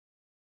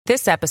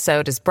This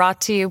episode is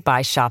brought to you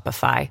by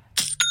Shopify.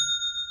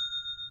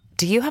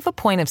 Do you have a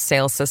point of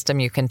sale system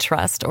you can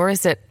trust, or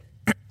is it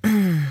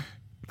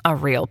a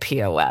real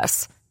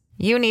POS?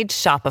 You need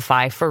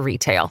Shopify for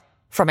retail.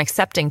 From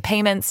accepting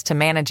payments to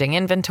managing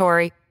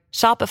inventory,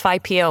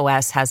 Shopify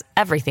POS has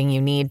everything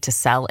you need to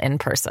sell in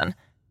person.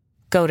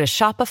 Go to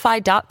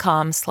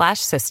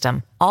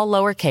shopify.com/system, all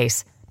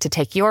lowercase, to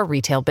take your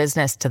retail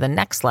business to the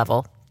next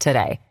level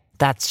today.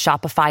 That's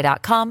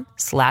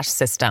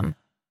shopify.com/system.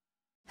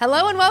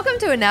 Hello and welcome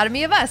to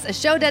Anatomy of Us, a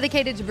show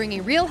dedicated to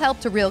bringing real help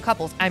to real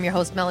couples. I'm your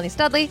host, Melanie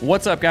Studley.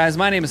 What's up, guys?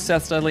 My name is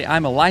Seth Studley.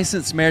 I'm a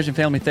licensed marriage and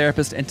family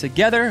therapist, and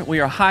together we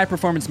are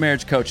high-performance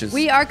marriage coaches.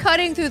 We are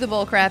cutting through the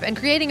bullcrap and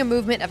creating a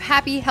movement of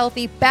happy,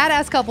 healthy,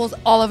 badass couples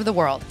all over the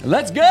world.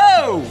 Let's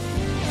go!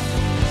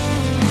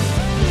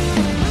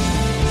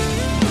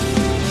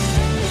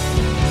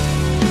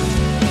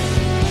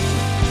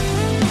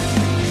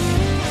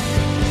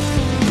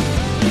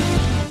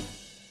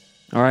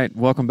 All right,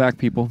 welcome back,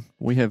 people.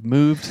 We have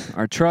moved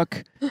our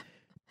truck,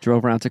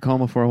 drove around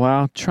Tacoma for a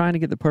while, trying to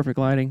get the perfect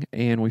lighting,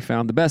 and we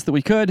found the best that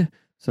we could.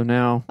 So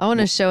now... I want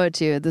to show it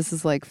to you. This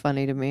is, like,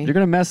 funny to me. You're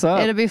going to mess up.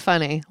 It'll be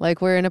funny.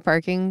 Like, we're in a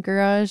parking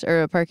garage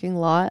or a parking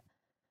lot,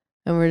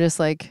 and we're just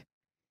like,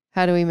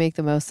 how do we make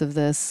the most of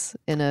this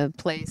in a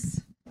place?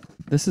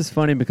 This is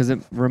funny because it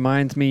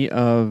reminds me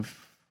of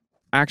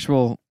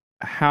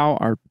how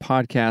our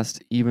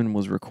podcast even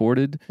was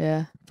recorded.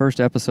 Yeah.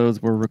 First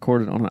episodes were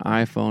recorded on an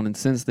iPhone, and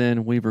since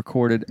then we've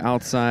recorded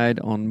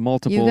outside on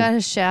multiple You got a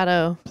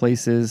shadow.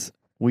 places.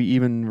 We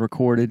even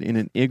recorded in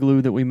an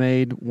igloo that we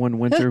made one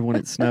winter when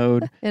it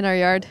snowed. In our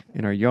yard.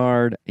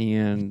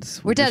 And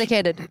We're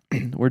dedicated.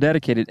 We're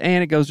dedicated.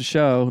 And it goes to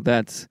show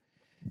that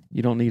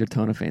you don't need a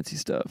ton of fancy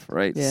stuff,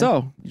 right? Yeah.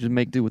 So you just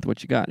make do with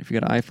what you got. If you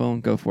got an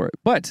iPhone, go for it.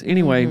 But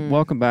anyway,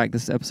 welcome back.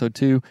 This is episode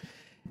 2.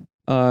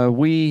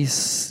 We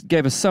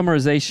gave a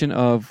summarization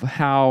of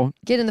how...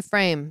 Get in the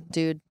frame,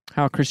 dude.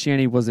 How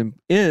Christianity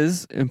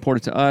is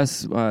important to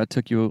us,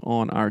 took you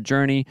on our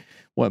journey,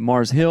 what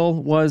Mars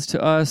Hill was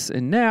to us,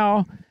 and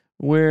now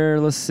we're,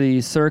 let's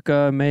see,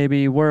 circa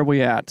maybe, where are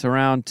we at?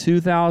 Around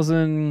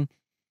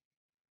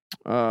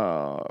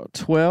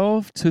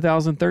 2012,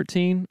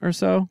 2013 or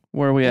so?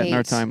 Where are we at in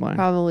our timeline?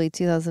 Probably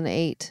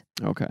 2008.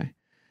 Okay.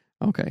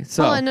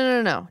 So... Oh,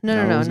 no. No,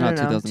 it was not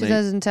 2008.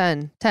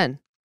 2010. 10.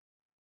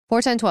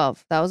 4, 10,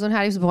 12. That was when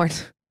Hattie was born.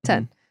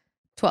 10.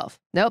 12.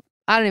 Nope.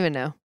 I don't even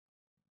know.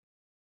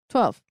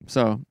 12.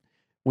 So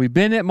we've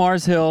been at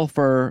Mars Hill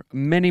for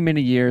many,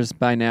 many years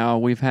by now.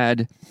 We've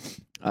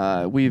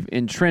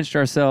entrenched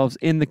ourselves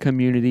in the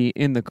community,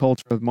 in the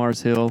culture of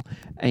Mars Hill,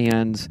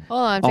 and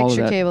hold on, fix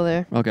your cable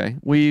there. Okay.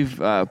 We've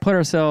put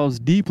ourselves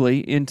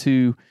deeply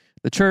into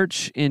the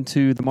church,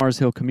 into the Mars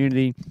Hill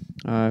community,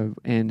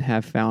 and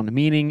have found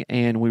meaning,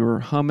 and we were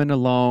humming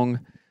along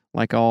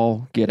like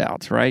all get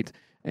out, right?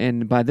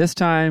 And by this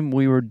time,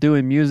 we were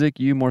doing music,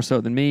 you more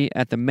so than me,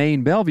 at the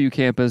main Bellevue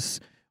campus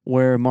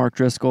where Mark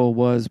Driscoll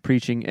was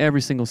preaching every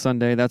single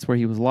Sunday. That's where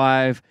he was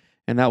live,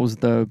 and that was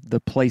the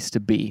place to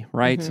be,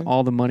 right? Mm-hmm.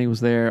 All the money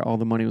was there. All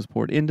the money was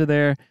poured into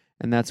there,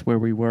 and that's where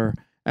we were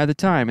at the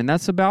time. And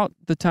that's about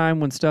the time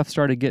when stuff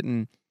started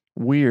getting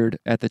weird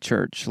at the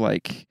church.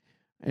 Like,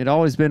 it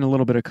always been a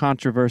little bit of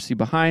controversy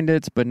behind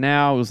it, but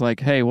now it was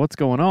like, hey, what's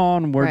going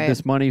on? Where did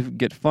this money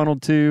get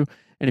funneled to?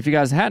 And if you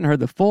guys hadn't heard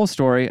the full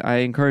story, I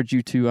encourage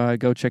you to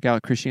go check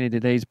out Christianity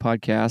Today's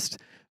podcast.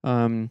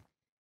 The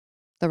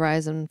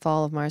Rise and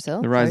Fall of Mars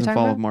Hill? The Rise and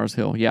Fall of Mars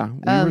Hill, yeah.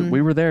 We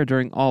were there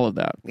during all of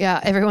that. Yeah,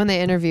 everyone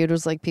they interviewed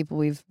was like people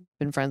we've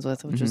been friends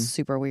with, which is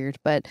super weird.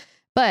 But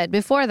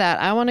before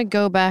that, I want to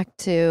go back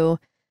to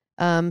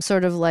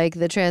sort of like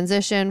the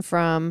transition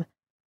from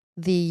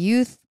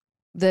the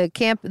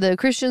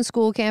Christian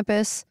school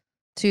campus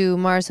to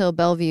Mars Hill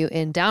Bellevue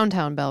in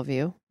downtown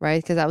Bellevue,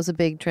 right? Because that was a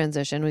big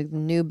transition with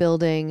new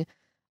building,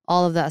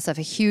 all of that stuff.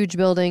 A huge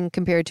building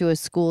compared to a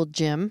school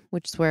gym,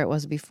 which is where it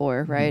was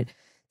before, right?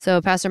 So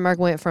Pastor Mark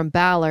went from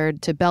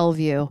Ballard to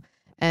Bellevue,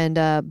 and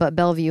but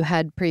Bellevue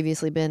had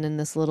previously been in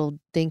this little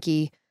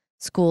dinky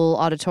school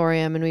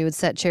auditorium, and we would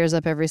set chairs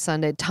up every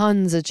Sunday,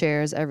 tons of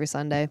chairs every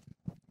Sunday,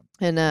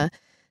 and that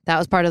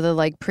was part of the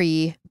like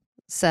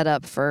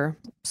pre-setup for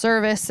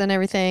service and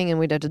everything, and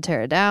we'd have to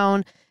tear it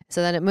down.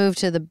 So then it moved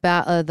to the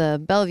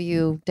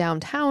Bellevue,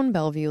 downtown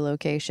Bellevue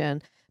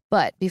location.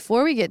 But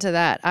before we get to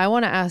that, I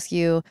want to ask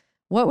you,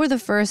 what were the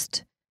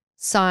first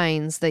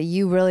signs that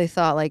you really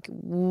thought like,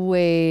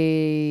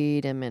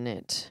 wait a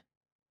minute,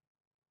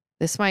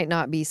 this might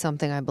not be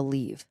something I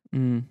believe?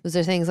 Was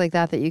there things like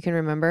that you can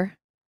remember?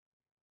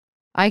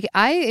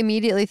 I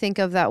immediately think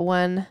of that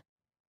one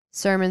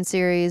sermon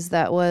series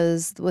that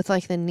was with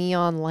like the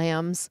neon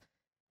lambs.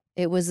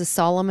 It was the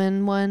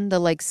Solomon one, the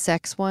like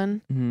sex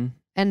one. Mm-hmm.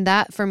 And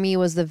that for me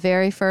was the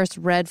very first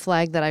red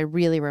flag that I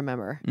really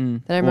remember.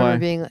 That I remember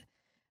being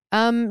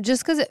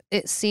just because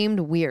it seemed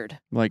weird.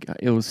 Like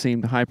it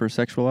seemed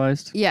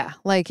hypersexualized? Yeah.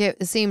 Like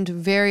it seemed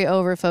very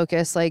over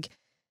focused, like,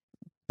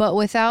 but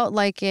without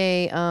like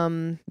a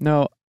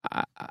No,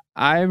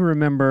 I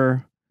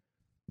remember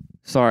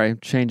Sorry,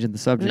 changing the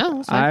subject. No,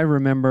 it's fine. I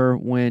remember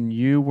when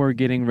you were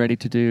getting ready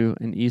to do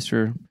an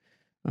Easter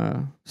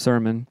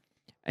sermon,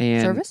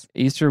 and Service?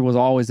 Easter was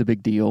always a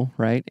big deal,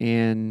 right?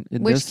 And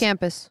Which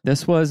campus?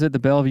 This was at the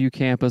Bellevue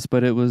campus,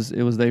 but it was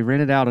they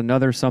rented out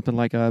another something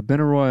like a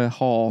Benaroya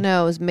Hall.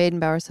 No, it was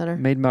Maidenbauer Center.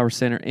 Maidenbauer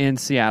Center in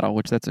Seattle,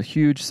 which that's a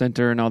huge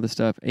center and all this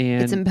stuff.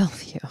 And It's in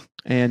Bellevue.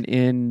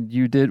 and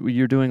you're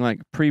doing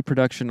like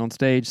pre-production on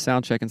stage,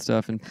 sound check and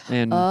stuff, and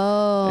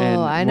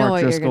Oh, I know Mark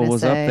what you're Driscoll gonna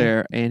was say. up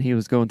there, and he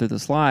was going through the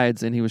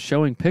slides, and he was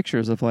showing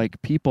pictures of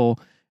like people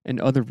in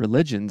other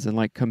religions and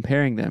like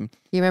comparing them.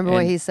 You remember what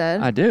And he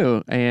said? I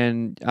do,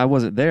 and I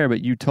wasn't there,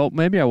 but you told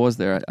maybe I was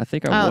there. I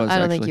think I was. I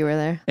don't actually. think you were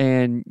there.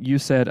 And you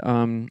said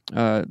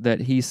that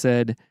he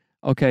said,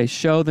 "Okay,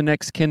 show the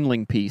next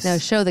kindling piece. No,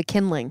 show the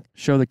kindling.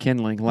 Show the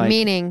kindling, like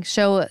Meaning,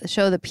 show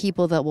the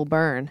people that will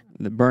burn.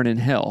 the burn in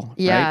hell."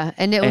 Yeah, right?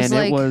 and it was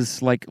it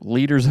was like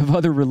leaders of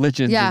other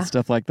religions Yeah. and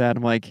stuff like that.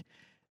 I'm like,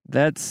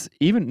 that's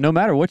even no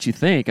matter what you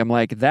think. I'm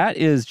like, that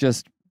is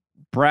just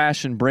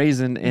brash and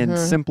brazen and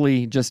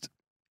simply just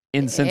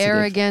insensitive,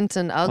 arrogant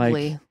and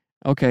ugly.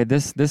 Okay,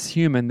 this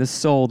human, this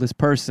soul, this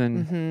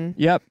person.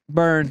 Yep,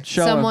 burn.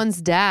 Show 'em. Someone's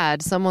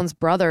dad, someone's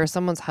brother,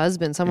 someone's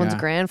husband, someone's Yeah.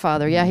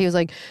 grandfather. Yeah, he was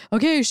like,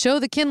 okay, show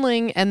the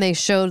kindling. And they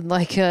showed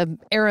like a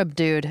Arab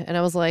dude. And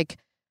I was like,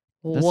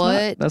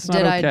 what that's not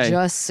did I okay.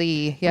 just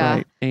see? Yeah.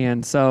 Right.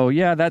 And so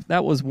yeah,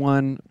 that was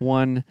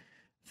one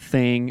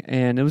thing,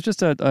 and it was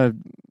just a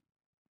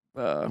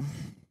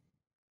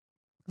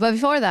But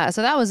before that,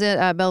 so that was it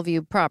at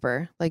Bellevue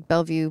proper, like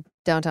Bellevue,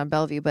 downtown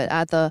Bellevue. But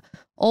at the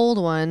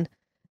old one,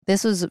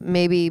 this was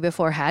maybe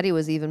before Hattie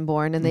was even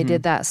born, and they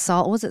did that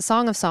was it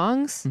Song of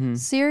Songs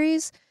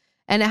series?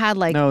 And it had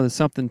like no, there's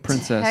something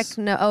princess.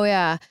 techno. Oh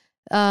yeah,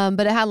 but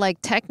it had like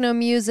techno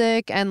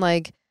music, and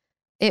like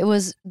it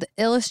was the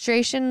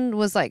illustration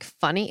was like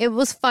funny. It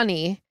was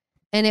funny,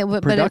 and it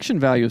would Production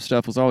value of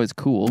stuff was always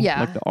cool.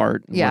 Yeah. Like the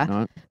art and Yeah.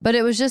 whatnot. But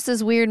it was just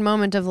this weird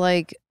moment of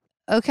like,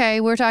 okay,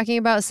 we're talking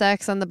about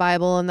sex on the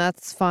Bible, and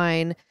that's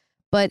fine.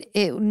 But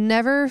it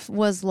never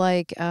was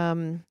like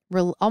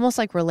almost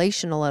like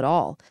relational at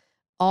all.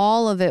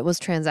 All of it was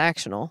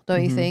transactional,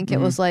 don't you think? It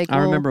was like, I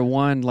well, remember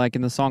one like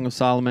in the Song of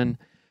Solomon,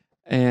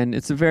 and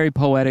it's a very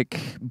poetic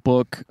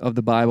book of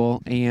the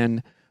Bible.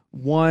 And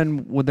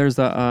one, well, there's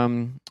a,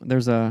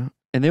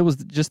 and it was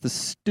just the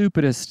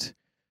stupidest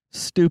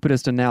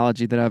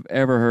analogy that I've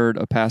ever heard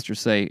a pastor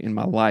say in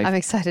my life. I'm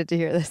excited to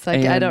hear this. Like,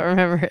 I And- don't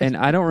remember it. And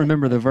I don't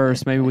remember the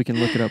verse. Maybe we can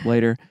look it up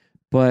later.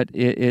 But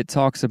it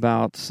talks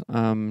about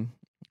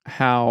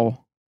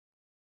how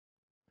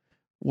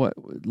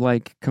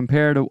like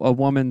compared to a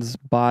woman's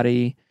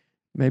body,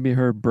 maybe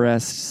her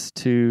breasts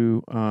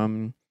to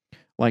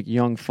like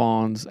young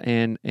fawns,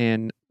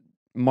 and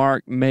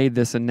Mark made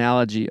this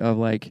analogy of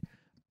like,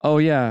 oh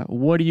yeah,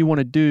 what do you want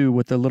to do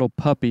with a little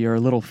puppy or a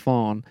little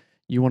fawn?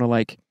 You want to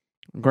like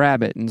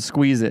grab it and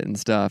squeeze it and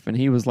stuff. And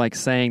he was like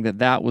saying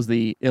that was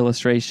the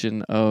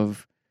illustration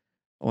of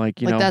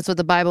like, you like know, that's what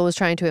the Bible was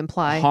trying to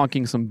imply.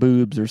 honking some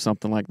boobs or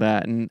something like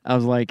that. And I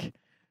was like,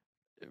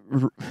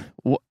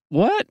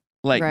 what?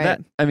 Like Right.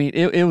 that. I mean,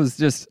 it was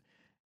just,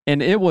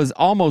 and it was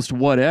almost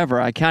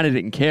whatever. I kind of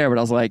didn't care, but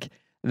I was like,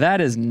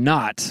 that is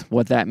not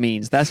what that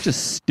means. That's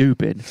just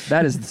stupid.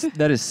 That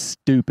is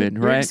stupid,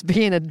 You're right? just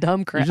being a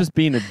dumb crap. You're just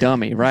being a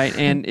dummy, right?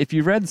 And if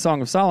you read the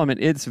Song of Solomon,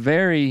 it's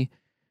very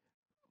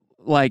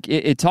like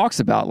it talks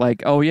about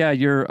like, oh yeah,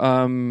 you're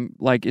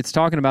like it's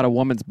talking about a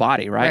woman's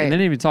body, right? Right. And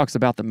then it even talks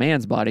about the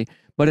man's body,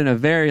 but in a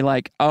very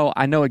like, oh,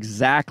 I know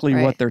exactly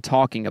Right. what they're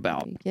talking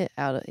about Get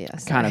out of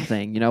yes. kind of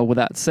thing, you know,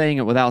 without saying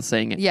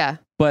it. Yeah.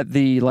 But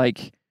the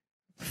like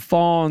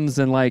fawns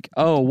and like,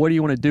 oh, what do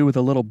you want to do with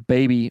a little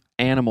baby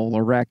animal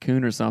or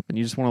raccoon or something?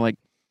 You just want to like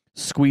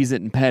squeeze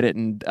it and pet it.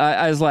 And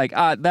I was like,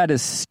 that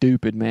is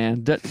stupid,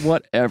 man.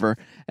 Whatever.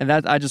 And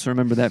that I just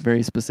remember that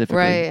very specifically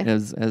Right.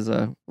 as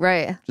a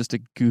Right. just a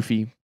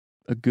goofy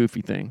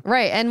thing.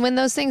 Right. And when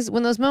those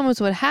moments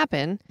would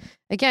happen,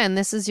 again,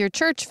 this is your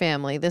church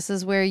family. This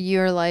is where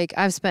you're like,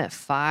 I've spent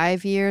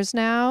 5 years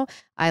now.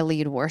 I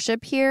lead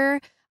worship here.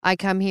 I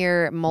come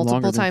here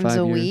multiple Longer than times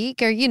 5 a years.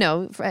 week, or, you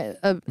know,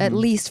 at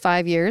least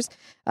 5 years.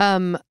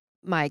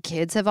 My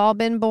kids have all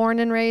been born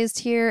and raised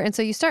here. And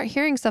so you start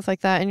hearing stuff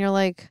like that and you're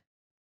like,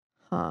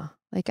 huh,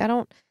 like, I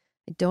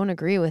don't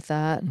agree with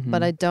that,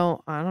 but I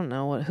don't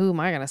know who am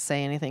I going to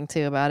say anything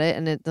to about it?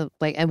 And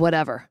and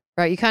whatever,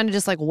 right? You kind of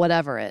just like,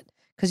 whatever it,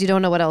 because you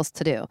don't know what else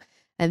to do.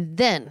 And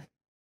then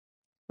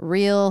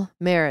Real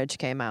Marriage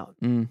came out.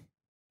 Mm,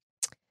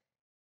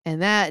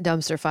 And that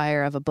dumpster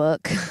fire of a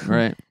book,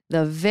 right.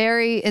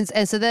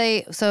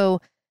 so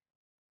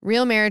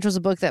Real Marriage was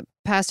a book that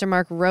Pastor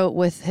Mark wrote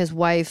with his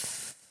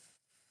wife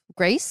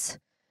Grace,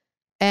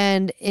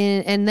 and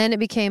then it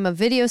became a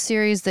video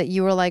series that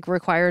you were like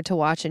required to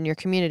watch in your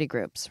community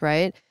groups,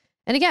 right?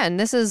 And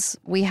again,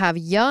 we have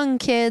young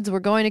kids. We're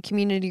going to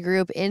community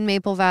group in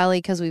Maple Valley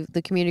because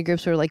the community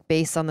groups were like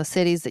based on the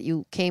cities that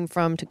you came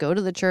from to go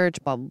to the church,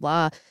 blah blah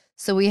blah.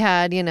 So we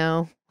had, you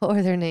know, what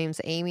were their names?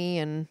 Amy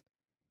and, is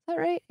that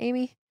right?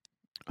 Amy.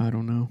 I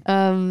don't know.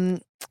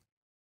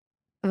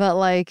 But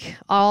like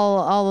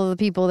all of the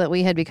people that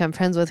we had become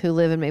friends with who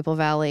live in Maple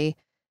Valley,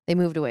 they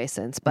moved away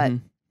since. But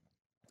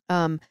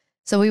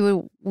so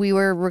we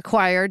were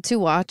required to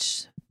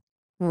watch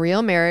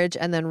Real Marriage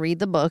and then read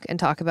the book and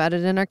talk about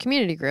it in our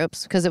community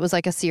groups because it was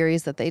like a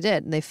series that they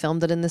did. And they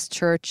filmed it in this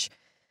church.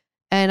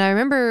 And I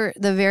remember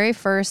the very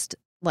first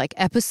like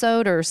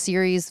episode or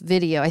series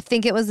video. I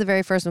think it was the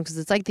very first one because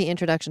it's like the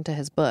introduction to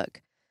his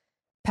book.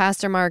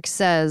 Pastor Mark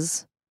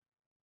says,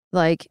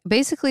 like,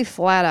 basically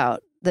flat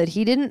out that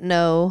he didn't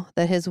know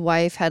that his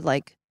wife had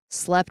like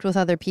slept with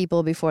other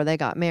people before they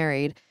got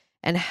married.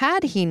 And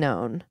had he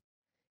known,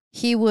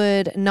 he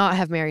would not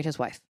have married his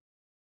wife.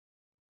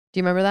 Do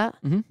you remember that?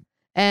 Mm-hmm.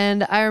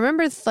 And I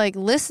remember like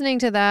listening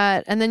to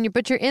that, and then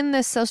but you're in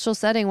this social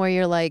setting where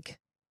you're like,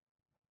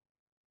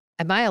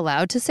 am I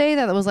allowed to say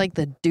that was like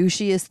the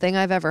douchiest thing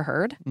I've ever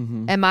heard?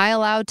 Mm-hmm. Am I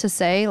allowed to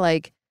say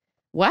like,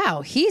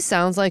 wow, he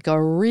sounds like a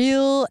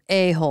real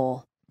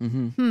a-hole?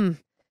 Mm-hmm.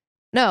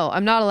 No,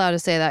 I'm not allowed to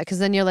say that because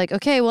then you're like,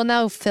 okay, well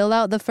now fill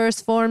out the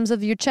first forms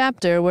of your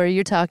chapter where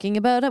you're talking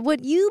about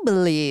what you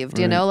believed,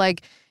 you know,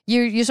 like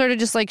you sort of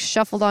just like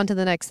shuffled on to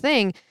the next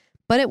thing,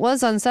 but it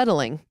was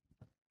unsettling.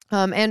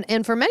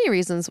 And for many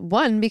reasons.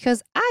 One,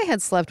 because I had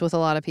slept with a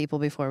lot of people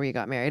before we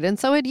got married, and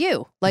so had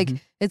you. Like,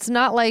 it's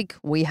not like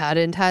we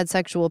hadn't had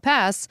sexual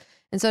pasts.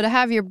 And so to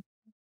have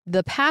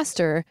the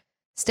pastor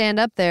stand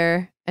up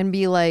there and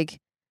be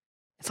like,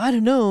 if I'd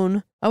have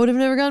known, I would have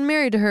never gotten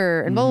married to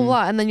her, and blah, blah,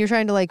 blah. And then you're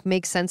trying to like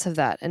make sense of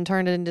that and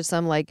turn it into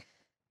some like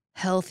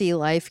healthy,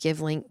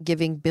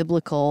 life-giving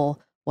biblical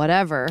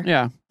whatever.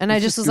 Yeah. And I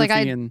just was like,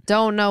 I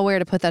don't know where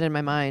to put that in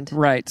my mind.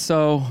 Right.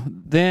 So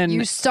then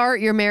you start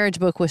your marriage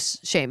book with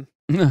shame.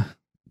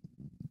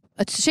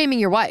 It's shaming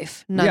your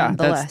wife,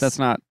 nonetheless. Yeah, that's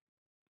not.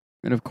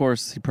 And of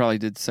course, he probably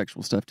did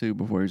sexual stuff too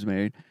before he was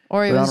married.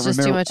 Or he was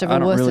just too much of a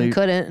wuss and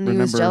couldn't, and he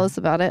was jealous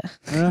about it.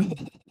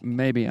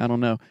 Maybe, I don't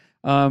know.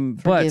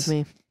 Forgive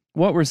me.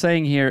 What we're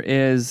saying here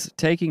is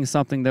taking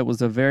something that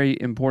was a very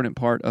important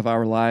part of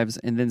our lives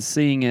and then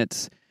seeing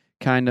it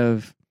kind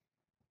of,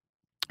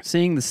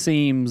 seeing the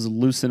seams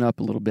loosen up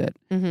a little bit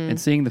and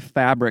seeing the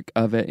fabric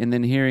of it and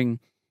then hearing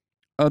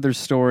other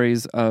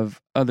stories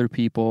of other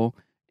people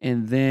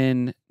and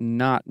then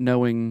not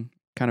knowing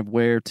kind of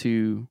where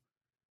to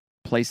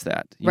place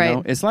that. You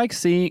know? It's like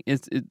seeing,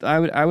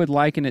 I would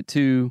liken it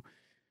to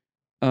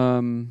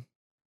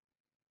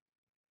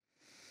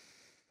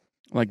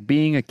like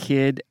being a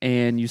kid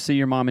and you see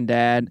your mom and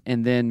dad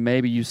and then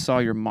maybe you saw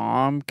your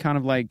mom kind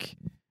of like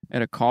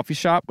at a coffee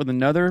shop with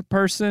another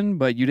person,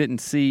 but you didn't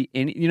see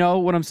any, you know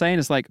what I'm saying?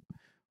 It's like,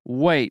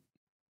 wait,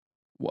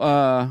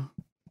 I'm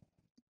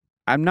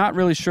not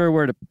really sure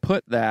where to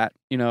put that,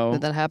 you know.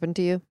 Did that happen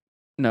to you?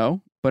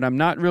 No, but I'm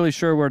not really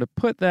sure where to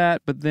put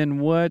that. But then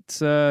what,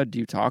 do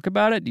you talk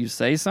about it? Do you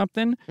say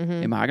something?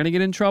 Am I going to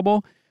get in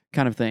trouble?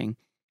 Kind of thing,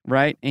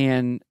 right?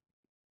 And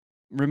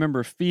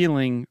remember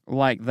feeling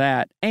like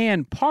that.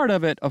 And part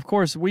of it, of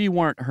course, we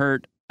weren't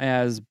hurt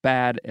as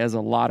bad as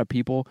a lot of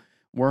people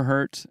were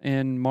hurt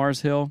in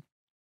Mars Hill,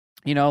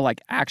 you know, like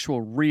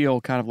actual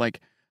real kind of like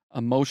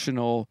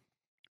emotional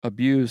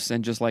abuse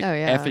and just like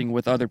effing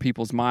with other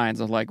people's minds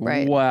of like,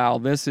 wow,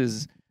 this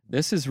is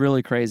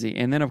really crazy.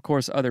 And then of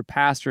course other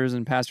pastors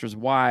and pastors'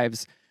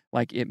 wives,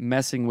 like it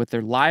messing with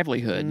their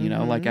livelihood, you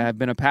know, like I've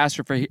been a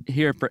pastor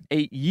here for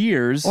 8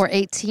 years. Or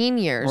 18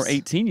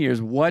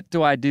 years. What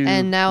do I do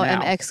And now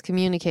I'm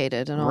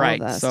excommunicated and all of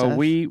that so stuff.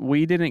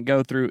 we didn't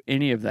go through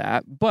any of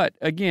that. But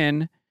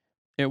again,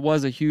 it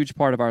was a huge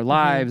part of our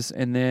lives.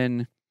 And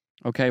then,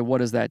 okay, what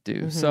does that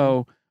do?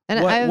 So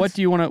and what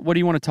do you want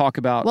to talk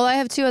about? Well, I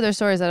have 2 other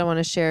stories that I want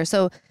to share.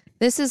 So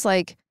this is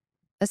like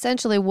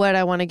essentially what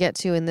I want to get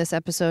to in this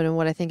episode, and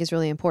what I think is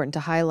really important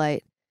to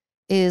highlight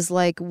is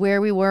like where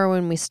we were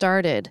when we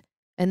started,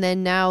 and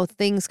then now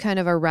things kind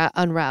of are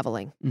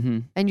unraveling.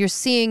 And you're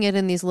seeing it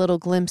in these little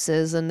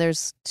glimpses, and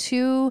there's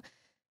two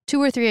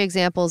or three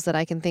examples that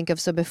I can think of.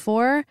 So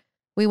before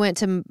we went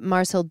to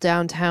Mars Hill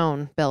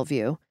downtown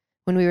Bellevue,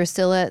 when we were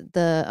still at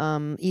the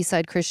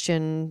Eastside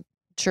Christian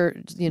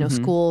Church, you know,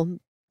 school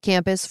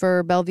campus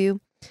for Bellevue,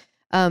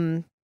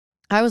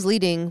 I was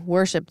leading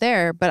worship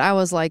there, but I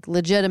was like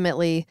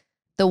legitimately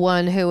the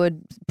one who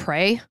would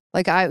pray.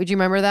 Like do you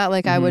remember that?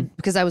 Like I would,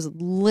 because I was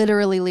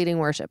literally leading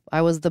worship.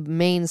 I was the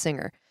main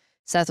singer.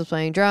 Seth was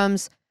playing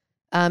drums.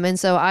 And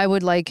so I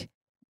would like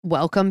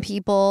welcome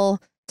people,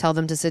 tell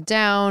them to sit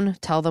down,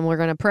 tell them we're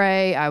going to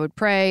pray. I would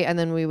pray, and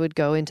then we would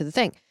go into the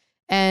thing.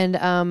 And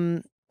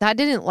that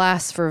didn't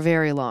last for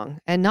very long,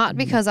 and not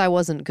because I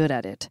wasn't good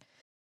at it.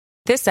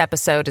 This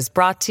episode is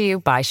brought to you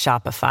by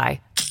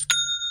Shopify.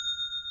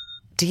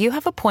 Do you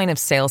have a point of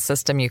sale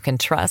system you can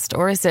trust,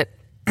 or is it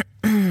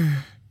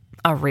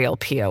a real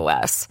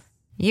POS?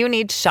 You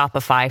need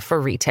Shopify for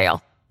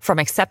retail. From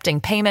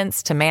accepting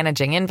payments to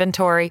managing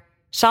inventory,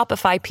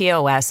 Shopify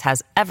POS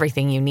has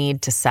everything you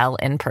need to sell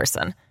in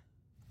person.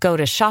 Go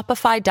to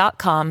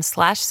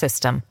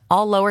shopify.com/system,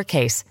 all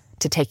lowercase,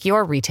 to take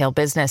your retail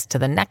business to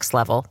the next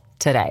level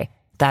today.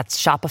 That's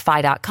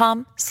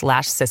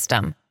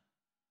shopify.com/system.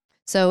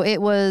 So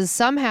it was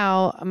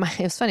somehow,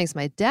 it was funny because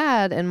my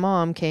dad and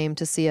mom came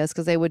to see us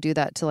because they would do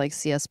that to like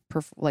see us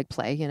like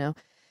play, you know.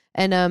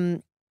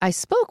 And I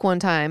spoke one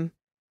time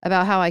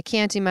about how I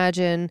can't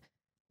imagine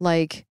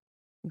like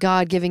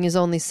God giving his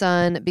only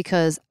son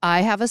because I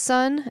have a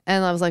son.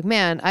 And I was like,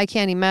 man, I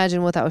can't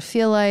imagine what that would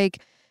feel like.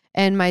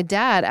 And my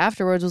dad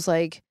afterwards was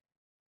like,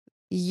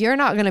 you're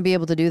not going to be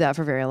able to do that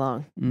for very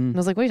long. And I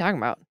was like, what are you talking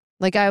about?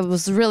 Like, I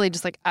was really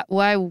just like,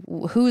 why?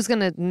 Who's going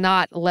to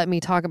not let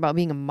me talk about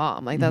being a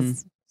mom? Like,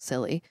 that's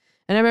silly.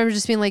 And I remember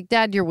just being like,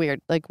 Dad, you're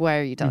weird. Like, why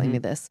are you telling me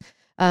this?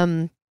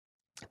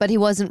 But he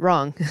wasn't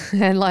wrong.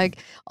 And like,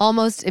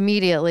 almost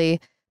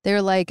immediately,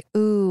 they're like,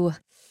 ooh,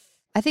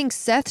 I think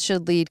Seth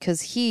should lead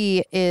because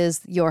he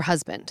is your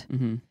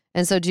husband.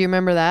 And so, do you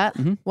remember that?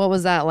 What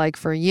was that like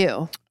for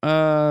you?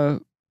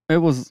 It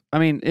was, I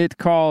mean, it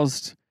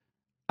caused,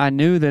 I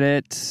knew that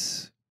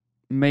it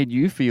made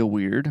you feel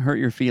weird, hurt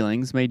your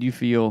feelings, made you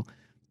feel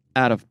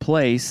out of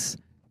place.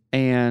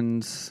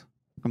 And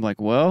I'm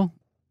like, well,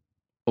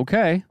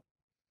 okay.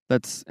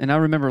 And I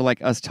remember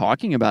like us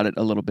talking about it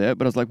a little bit,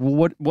 but I was like,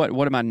 well,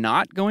 what am I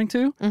not going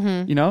to?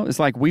 You know, it's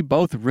like we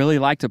both really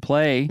like to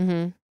play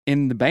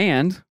in the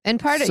band. And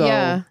part of, so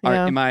yeah.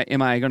 Am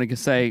I going to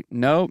say,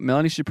 no,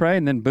 Melanie should pray?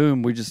 And then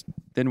boom,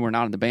 then we're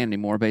not in the band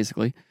anymore,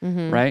 basically.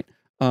 Right.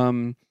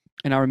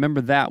 And I remember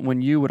that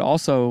when you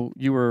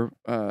were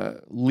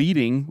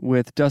leading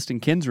with Dustin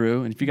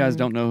Kinsrew. And if you guys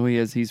don't know who he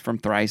is, he's from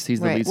Thrice. He's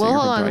the lead singer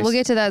hold from on. Thrice. We'll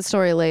get to that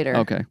story later.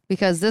 Okay.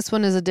 Because this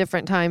one is a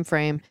different time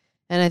frame.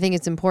 And I think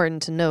it's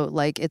important to note,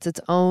 like, it's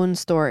its own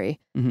story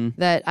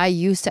that I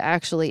used to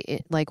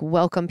actually, like,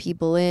 welcome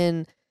people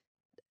in,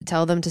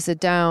 tell them to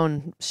sit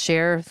down,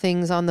 share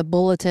things on the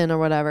bulletin or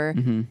whatever.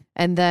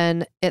 And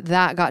then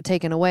that got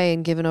taken away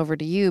and given over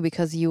to you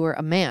because you were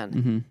a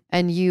man.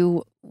 And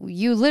you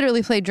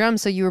literally played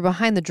drums, so you were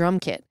behind the drum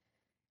kit.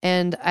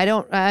 And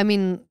I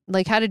mean,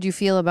 like, how did you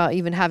feel about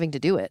even having to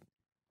do it?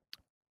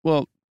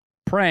 Well,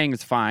 praying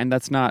is fine.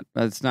 That's not,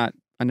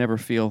 I never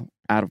feel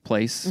out of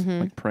place,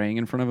 like praying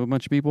in front of a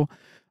bunch of people.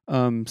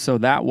 So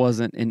that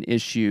wasn't an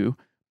issue.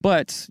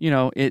 But, you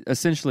know, it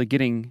essentially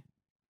getting,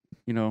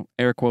 you know,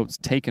 air quotes,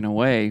 taken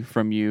away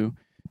from you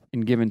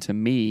and given to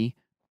me,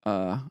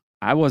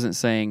 I wasn't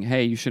saying,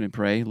 hey, you shouldn't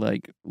pray,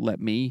 like, let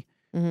me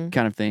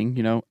kind of thing.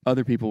 You know,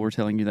 other people were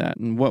telling you that.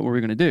 And what were we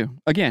going to do?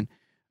 Again,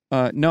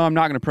 no, I'm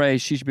not going to pray.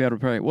 She should be able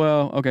to pray.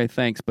 Well, okay,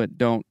 thanks, but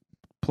don't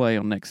play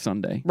on next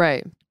Sunday.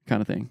 Right.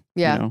 Kind of thing.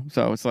 Yeah. You know?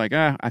 So it's like,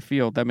 I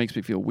feel that makes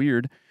me feel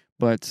weird,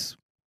 but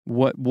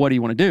what do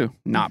you want to do?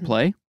 Not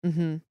play?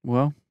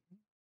 Well,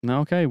 no,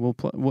 okay, we'll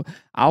play.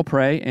 I'll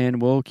pray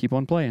and we'll keep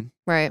on playing.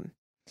 Right.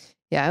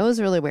 Yeah, it was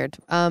really weird.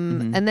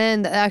 And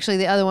then actually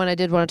the other one I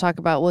did want to talk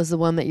about was the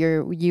one that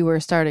you were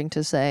starting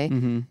to say.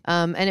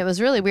 And it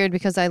was really weird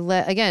because I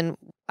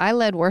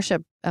led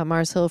worship at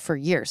Mars Hill for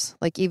years,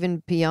 like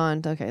even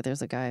beyond, okay,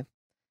 there's a guy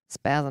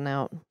spazzing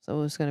out, so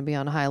it was going to be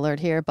on high alert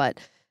here, but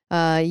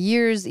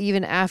years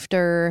even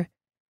after,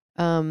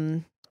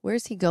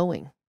 where's he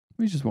going?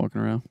 He's just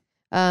walking around.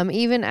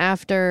 Even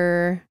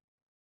after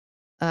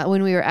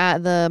when we were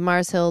at the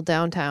Mars Hill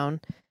downtown,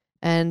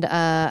 and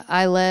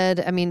I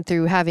led, I mean,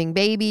 through having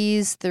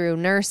babies, through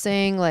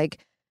nursing, like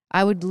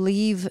I would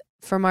leave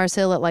for Mars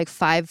Hill at like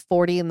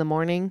 5:40 in the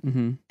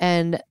morning,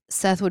 and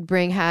Seth would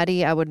bring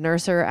Hattie. I would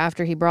nurse her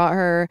after he brought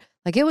her.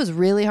 Like it was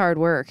really hard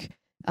work.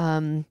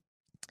 And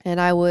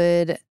I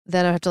would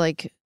then have to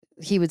like,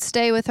 he would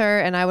stay with her,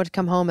 and I would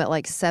come home at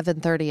like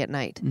 7:30 at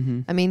night.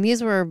 I mean,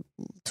 these were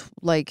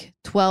like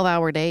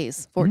 12-hour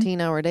days,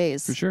 14-hour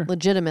days, for sure,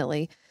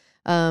 legitimately.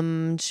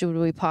 Should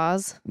we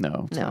pause?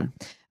 No.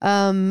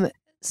 Fine.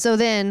 So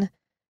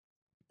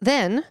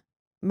then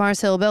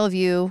Mars Hill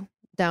Bellevue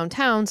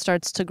downtown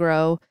starts to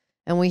grow,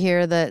 and we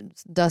hear that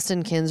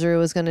Dustin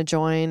Kinsrew is going to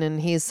join,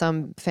 and he's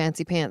some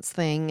fancy pants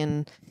thing,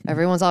 and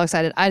everyone's all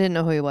excited. I didn't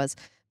know who he was,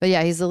 but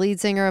yeah, he's the lead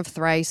singer of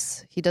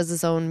Thrice. He does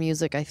his own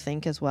music, I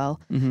think, as well.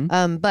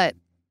 But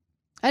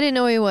I didn't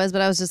know who he was,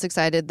 but I was just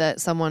excited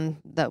that someone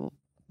that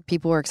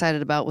people were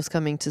excited about was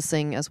coming to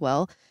sing as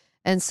well.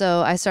 And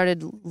so I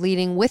started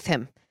leading with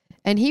him.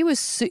 And he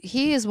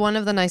is one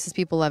of the nicest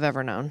people I've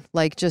ever known.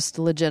 Like, just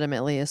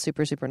legitimately is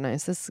super, super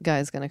nice. This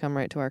guy's going to come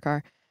right to our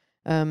car.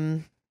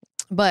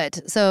 But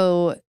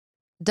so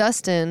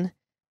Dustin,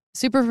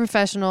 super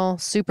professional,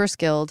 super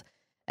skilled.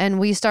 And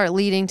we start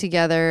leading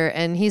together,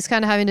 and he's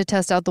kind of having to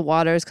test out the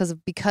waters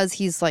because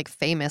he's like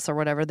famous or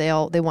whatever. They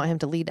want him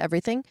to lead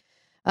everything.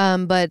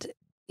 But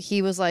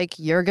he was like,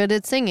 you're good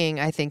at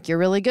singing. I think you're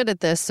really good at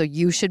this. So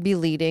you should be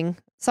leading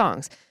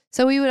songs.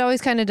 So we would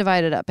always kind of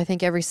divide it up. I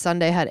think every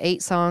Sunday had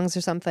 8 songs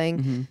or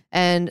something.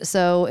 And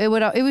so it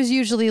was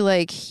usually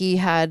like he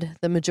had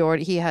the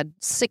majority. He had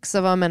 6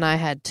 of them and I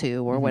had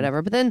 2 or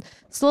whatever. But then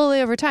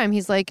slowly over time,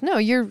 he's like, no,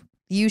 you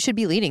should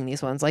be leading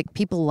these ones. Like,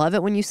 people love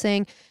it when you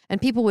sing.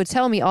 And people would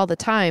tell me all the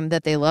time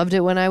that they loved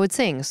it when I would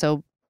sing.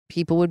 So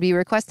people would be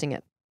requesting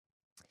it.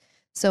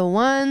 So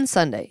one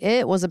Sunday,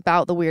 it was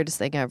about the weirdest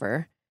thing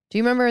ever. Do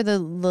you remember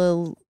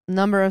the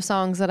number of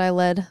songs that I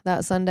led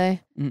that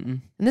Sunday?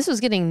 And this was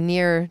getting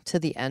near to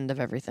the end of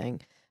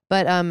everything.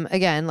 But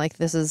again, like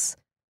this is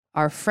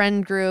our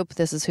friend group.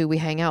 This is who we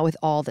hang out with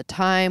all the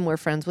time. We're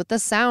friends with the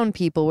sound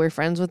people. We're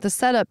friends with the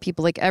setup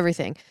people, like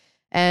everything.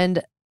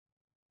 And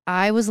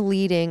I was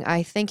leading,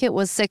 I think it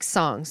was 6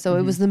 songs. So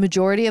it was the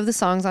majority of the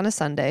songs on a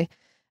Sunday.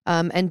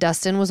 And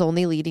Dustin was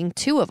only leading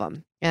 2 of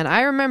them. And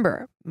I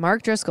remember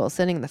Mark Driscoll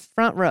sitting in the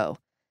front row.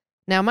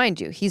 Now,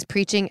 mind you, he's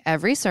preaching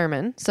every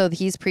sermon. So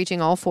he's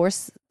preaching all 4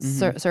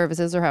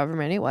 services or however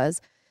many it was.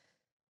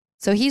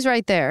 So he's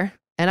right there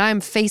and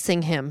I'm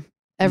facing him.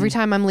 Every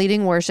time I'm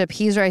leading worship,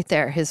 he's right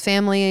there. His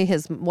family,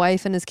 his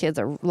wife and his kids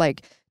are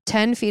like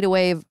 10 feet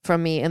away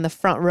from me in the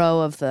front row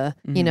of the,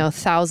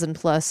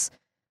 1,000+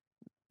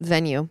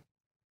 venue.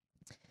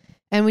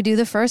 And we do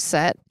the first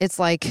set. It's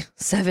like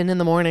 7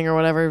 a.m. or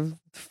whatever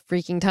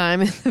freaking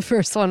time. The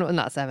first one, well,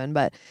 not 7,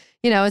 but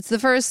it's the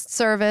first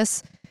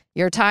service.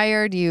 You're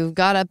tired. You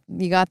got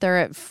there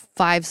at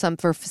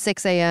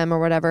 6 a.m. or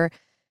whatever.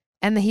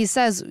 And he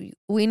says,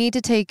 we need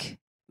to take,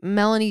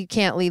 Melanie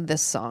can't lead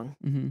this song.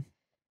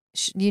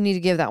 You need to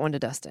give that one to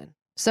Dustin.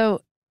 So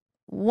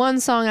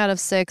 1 song out of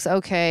 6,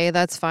 okay,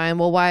 that's fine.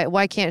 Well,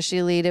 why can't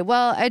she lead it?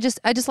 Well, I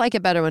just like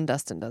it better when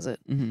Dustin does it.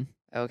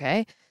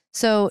 Okay.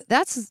 So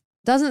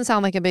doesn't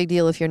sound like a big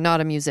deal if you're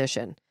not a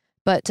musician.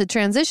 But to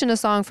transition a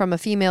song from a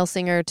female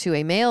singer to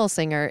a male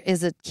singer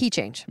is a key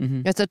change.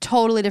 It's a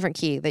totally different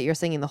key that you're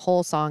singing the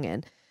whole song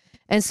in.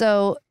 And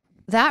so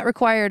that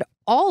required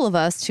all of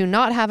us to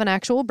not have an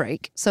actual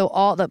break. So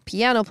all the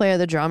piano player,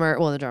 the drummer,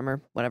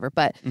 whatever,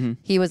 but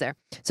he was there.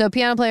 So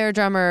piano player,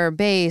 drummer,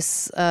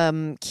 bass,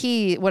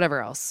 key,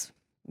 whatever else,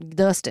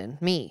 Dustin,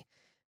 me.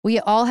 We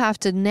all have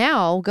to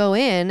now go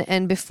in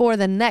and before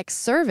the next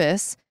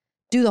service,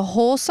 do the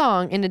whole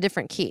song in a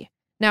different key.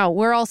 Now,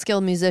 we're all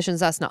skilled musicians.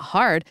 That's not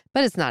hard,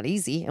 but it's not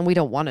easy, and we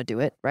don't want to do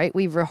it, right?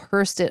 We've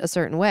rehearsed it a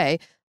certain way.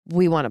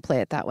 We want to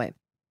play it that way.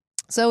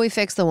 So we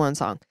fix the 1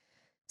 song.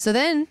 So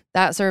then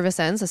that service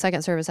ends, the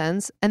second service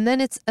ends, and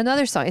then it's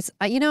another song. It's,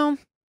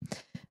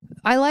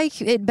 I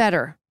like it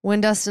better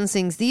when Dustin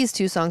sings these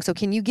 2 songs. So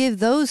can you give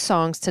those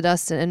songs to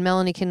Dustin and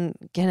Melanie can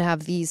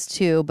have these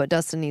 2, but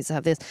Dustin needs to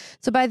have this.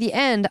 So by the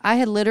end, I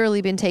had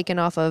literally been taken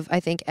off of, I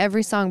think,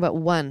 every song but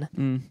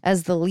 1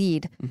 as the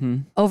lead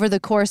over the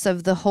course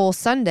of the whole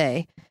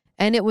Sunday.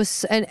 And it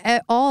was, and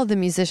all of the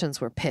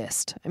musicians were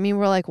pissed. I mean,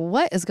 we're like,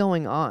 what is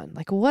going on?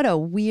 Like, what a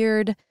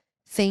weird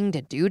thing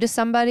to do to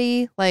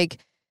somebody. Like,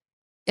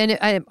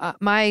 and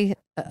my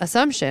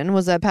assumption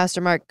was that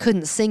Pastor Mark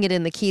couldn't sing it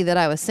in the key that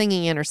I was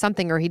singing in or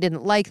something, or he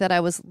didn't like that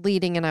I was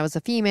leading and I was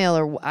a female,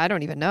 or I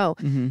don't even know.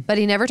 But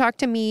he never talked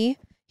to me.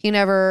 He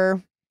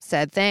never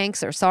said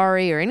thanks or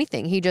sorry or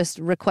anything. He just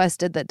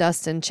requested that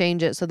Dustin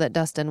change it so that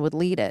Dustin would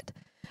lead it.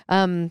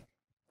 And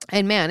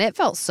man, it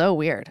felt so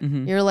weird.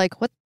 You're like,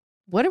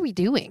 what are we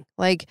doing?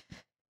 Like,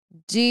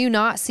 do you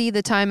not see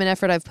the time and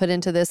effort I've put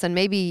into this? And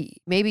maybe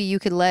you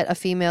could let a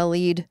female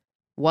lead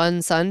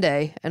 1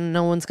 Sunday and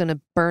no one's going to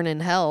burn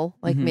in hell.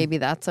 Like maybe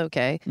that's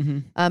okay.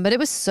 But it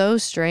was so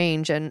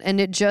strange.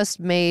 And it just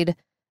made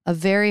a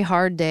very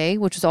hard day,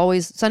 which is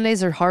always,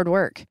 Sundays are hard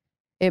work.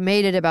 It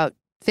made it about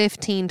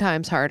 15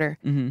 times harder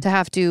to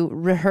have to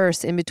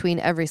rehearse in between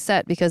every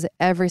set because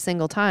every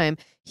single time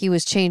he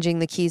was changing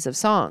the keys of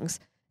songs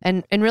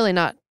and really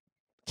not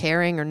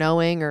caring or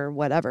knowing or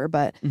whatever.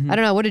 But I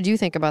don't know. What did you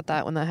think about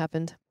that when that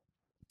happened?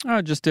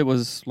 It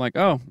was like,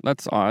 oh,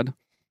 that's odd.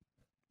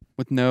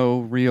 With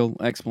no real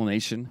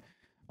explanation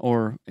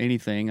or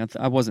anything.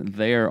 I wasn't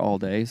there all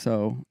day,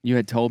 so you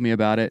had told me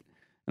about it.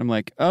 And I'm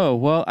like, oh,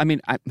 well, I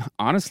mean,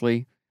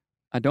 honestly,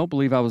 I don't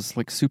believe I was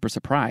like super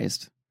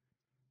surprised.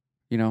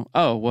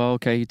 Oh, well,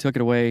 okay, he took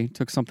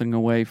something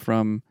away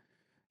from,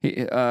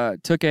 he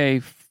took a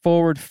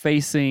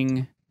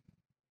forward-facing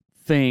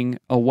thing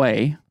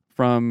away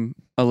from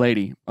a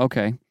lady.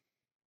 Okay.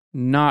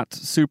 Not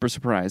super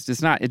surprised.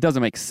 It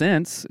doesn't make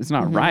sense. It's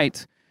not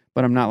right.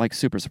 But I'm not like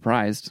super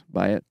surprised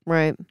by it.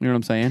 Right. You know what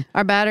I'm saying?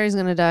 Our battery's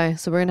going to die,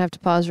 so we're going to have to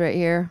pause right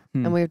here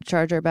and we have to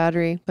charge our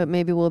battery, but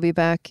maybe we'll be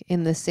back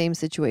in the same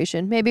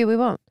situation. Maybe we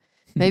won't.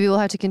 Maybe we'll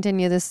have to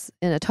continue this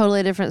in a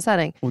totally different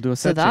setting. We'll do a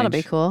set change. So that'll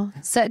be cool.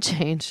 Set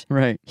change.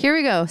 Right. Here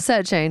we go.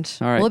 Set change.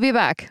 All right. We'll be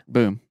back.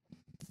 Boom.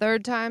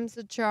 3rd time's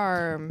the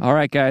charm. All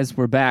right, guys,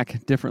 we're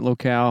back. Different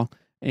locale.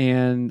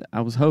 And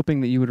I was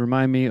hoping that you would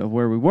remind me of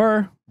where we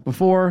were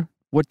before.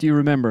 What do you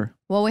remember?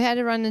 Well, we had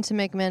to run into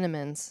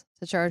McMenamins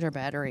to charge our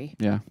battery.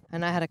 Yeah.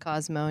 And I had a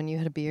Cosmo and you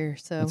had a beer.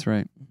 So that's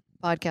right.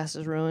 Podcast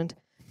is ruined.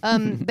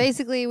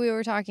 Basically, we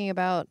were talking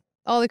about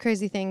all the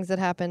crazy things that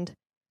happened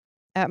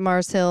at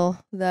Mars Hill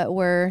that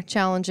were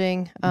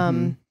challenging.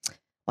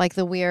 Like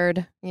the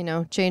weird,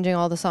 changing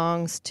all the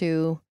songs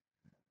to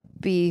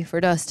be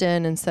for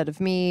Dustin instead of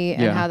me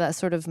and how that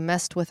sort of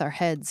messed with our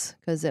heads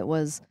because it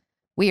was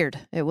weird.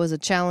 It was a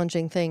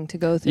challenging thing to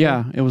go through.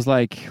 Yeah. It was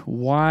like,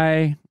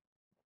 why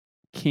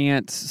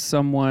can't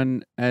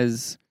someone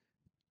as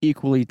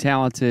equally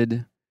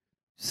talented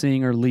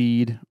sing or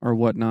lead or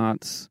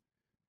whatnot,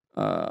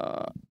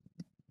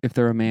 if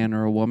they're a man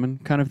or a woman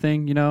kind of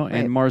thing, Right.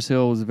 And Mars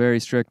Hill was very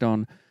strict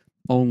on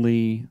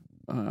only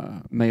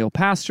male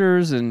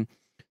pastors, and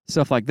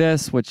stuff like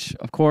this, which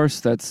of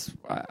course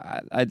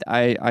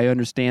I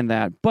understand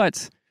that,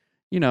 but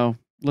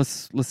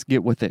let's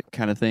get with it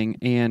kind of thing.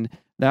 And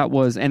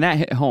that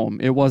hit home.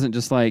 It wasn't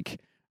just like,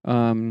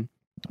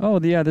 oh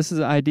yeah, this is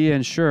an idea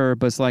and sure,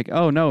 but it's like,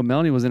 oh no,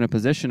 Melanie was in a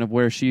position of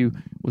where she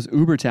was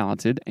uber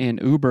talented and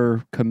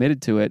uber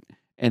committed to it.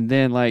 And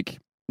then like,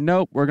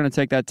 nope, we're going to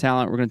take that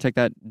talent, we're going to take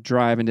that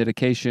drive and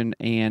dedication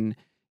and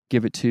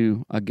give it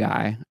to a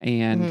guy.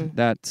 And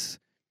that's,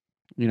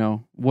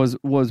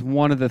 was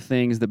one of the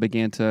things that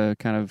began to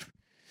kind of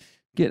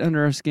get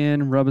under our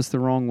skin, rub us the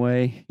wrong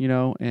way,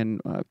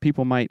 and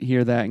people might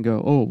hear that and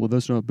go, oh, well,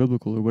 that's not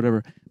biblical or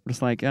whatever. But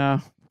it's like,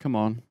 come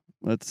on,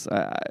 let's,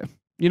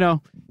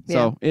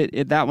 so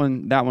that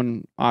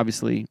one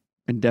obviously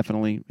and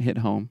definitely hit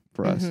home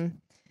for us.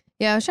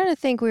 Yeah, I was trying to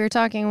think. We were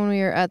talking when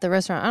we were at the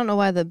restaurant. I don't know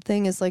why the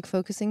thing is like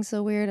focusing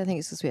so weird. I think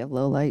it's because we have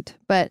low light.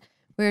 But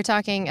we were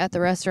talking at the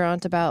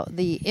restaurant about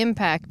the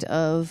impact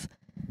of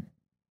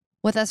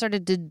what that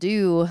started to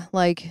do,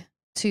 like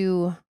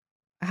to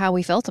how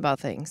we felt about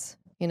things.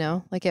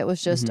 Like it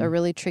was just a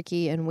really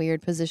tricky and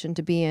weird position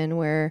to be in,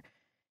 where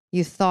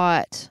you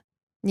thought,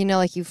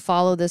 like you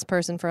followed this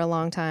person for a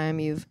long time.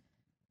 You've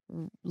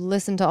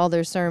listened to all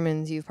their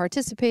sermons. You've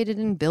participated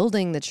in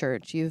building the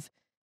church. You've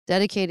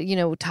dedicated,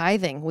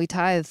 tithing. We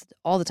tithed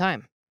all the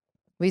time.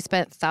 We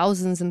spent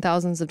thousands and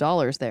thousands of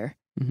dollars there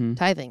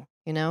tithing,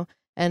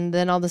 and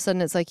then all of a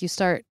sudden it's like you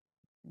start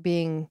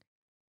being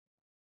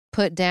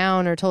put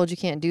down or told you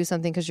can't do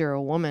something because you're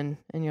a woman,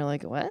 and you're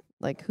like, what?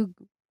 Like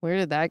where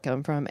did that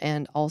come from?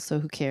 And also,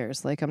 who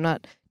cares? Like, I'm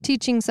not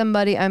teaching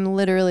somebody. I'm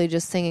literally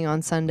just singing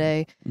on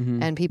Sunday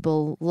and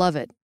people love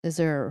it. Is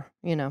there,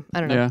 I don't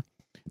know. Yeah.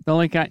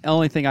 The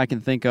only thing I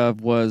can think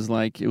of was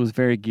like, it was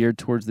very geared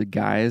towards the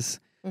guys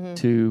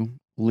to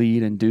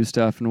lead and do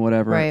stuff and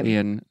whatever. Right.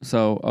 And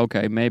so,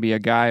 okay, maybe a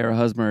guy or a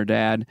husband or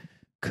dad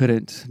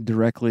couldn't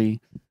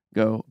directly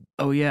go,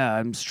 oh yeah,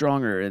 I'm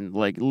stronger and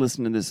like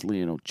listen to this,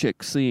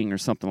 chick sing or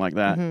something like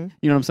that. You know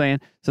what I'm saying?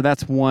 So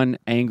that's one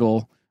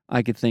angle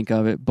I could think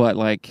of it, but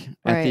like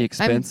at the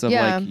expense of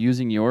like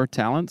using your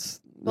talents.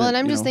 Well, and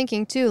I'm just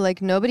thinking too,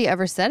 like nobody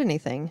ever said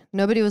anything.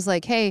 Nobody was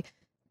like, hey,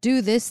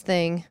 do this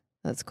thing.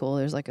 That's cool.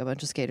 There's like a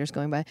bunch of skaters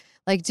going by.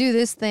 Like, do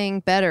this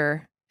thing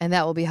better and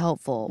that will be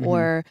helpful.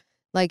 Or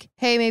like,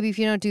 hey, maybe if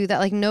you don't do that,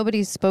 like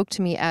nobody spoke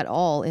to me at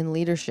all in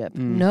leadership.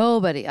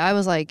 Nobody. I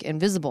was like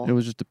invisible. It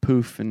was just a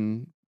poof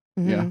and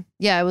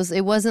yeah.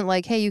 It wasn't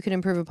like, hey, you can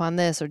improve upon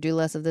this or do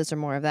less of this or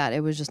more of that.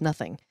 It was just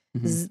nothing.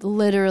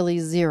 Literally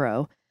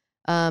zero.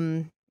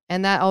 And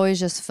that always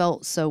just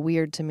felt so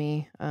weird to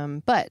me.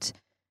 But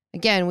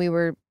again, we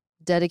were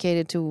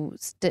dedicated to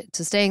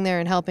staying there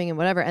and helping and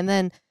whatever. And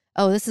then,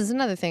 this is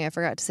another thing I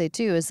forgot to say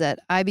too, is that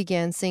I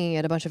began singing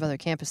at a bunch of other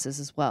campuses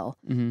as well.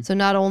 So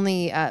not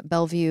only at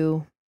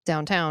Bellevue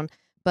downtown,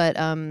 but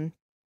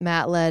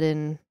Matt led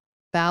in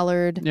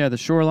Ballard. Yeah, the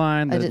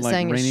Shoreline. I did like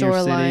sang Rainier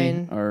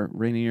Shoreline. City or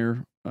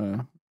Rainier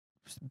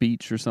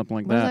Beach or something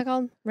like What that. was that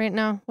called? Right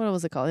now, what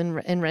was it called?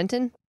 In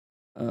Renton?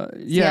 Yeah,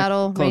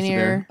 Seattle, close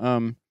Rainier. to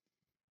there.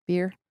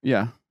 Beer.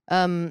 Yeah.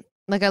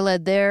 Like I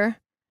led there.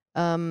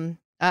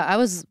 I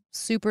was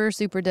super,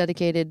 super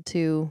dedicated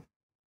to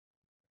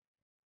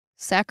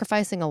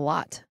sacrificing a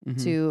lot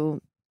to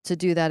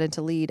do that and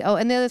to lead. Oh,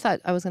 and the other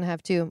thought I was going to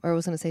have too, or I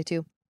was going to say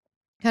too,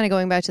 kind of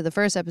going back to the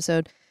first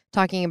episode,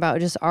 talking about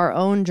just our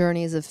own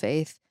journeys of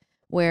faith,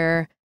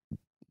 where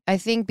I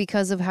think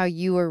because of how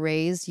you were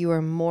raised, you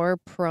are more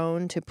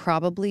prone to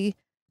probably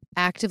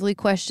actively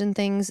question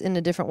things in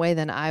a different way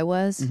than I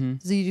was.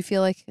 So you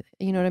feel like,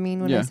 you know what I mean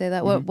when I say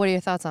that? What are your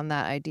thoughts on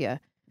that idea?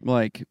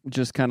 Like,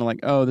 just kind of like,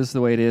 oh, this is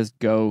the way it is,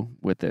 go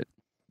with it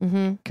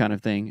kind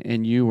of thing.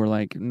 And you were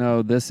like,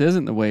 no, this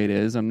isn't the way it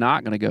is. I'm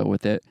not going to go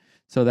with it.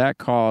 So that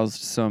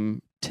caused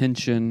some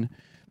tension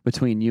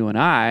between you and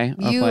I.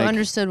 You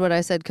understood what I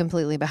said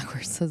completely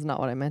backwards. That's not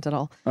what I meant at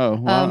all. Oh,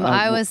 well,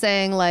 I was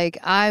saying like,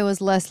 I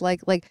was less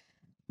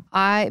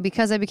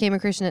because I became a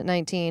Christian at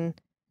 19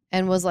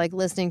 and was like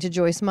listening to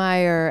Joyce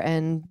Meyer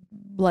and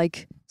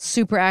like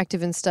super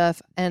active and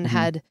stuff, and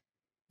had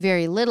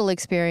very little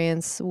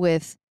experience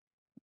with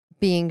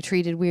being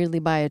treated weirdly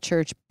by a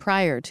church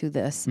prior to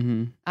this.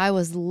 I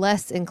was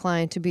less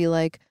inclined to be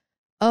like,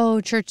 oh,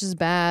 church is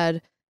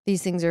bad.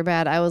 These things are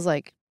bad. I was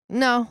like,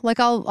 no, like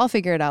I'll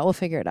figure it out. We'll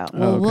figure it out.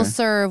 We'll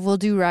serve. We'll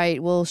do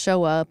right. We'll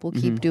show up. We'll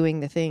keep doing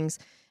the things.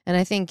 And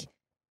I think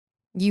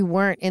you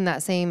weren't in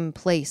that same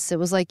place. It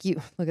was like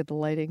you look at the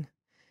lighting.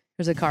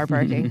 There's a car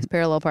parking. It's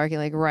parallel parking,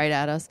 like right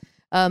at us.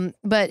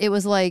 But it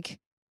was like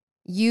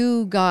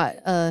you got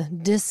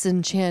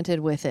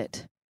disenchanted with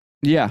it.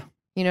 Yeah.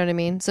 You know what I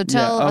mean? So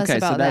tell us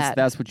about that. So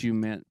that's what you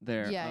meant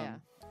there. Yeah.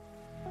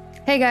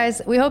 Hey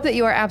guys, we hope that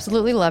you are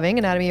absolutely loving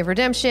Anatomy of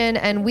Redemption,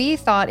 and we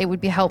thought it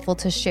would be helpful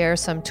to share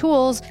some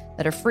tools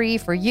that are free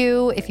for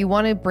you if you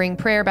want to bring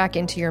prayer back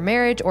into your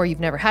marriage or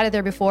you've never had it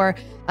there before.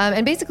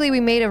 And basically,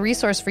 we made a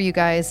resource for you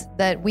guys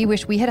that we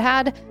wish we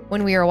had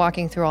when we were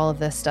walking through all of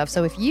this stuff.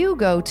 So if you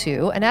go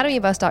to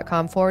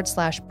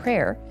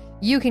anatomyofus.com/prayer,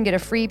 you can get a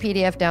free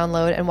PDF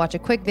download and watch a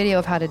quick video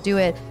of how to do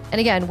it.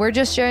 And again, we're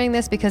just sharing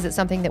this because it's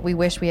something that we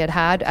wish we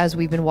had as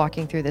we've been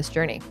walking through this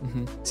journey.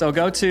 Mm-hmm. So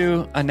go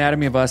to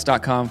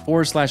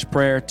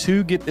anatomyofus.com/prayer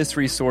to get this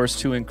resource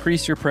to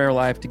increase your prayer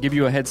life, to give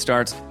you a head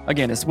start.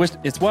 Again,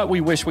 it's what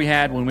we wish we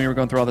had when we were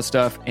going through all this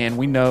stuff, and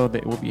we know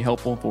that it will be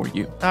helpful for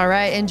you. All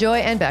right, enjoy,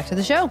 and back to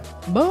the show.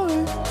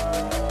 Bye.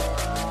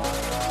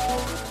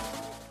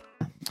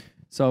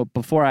 So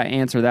before I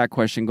answer that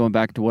question, going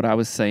back to what I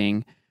was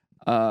saying,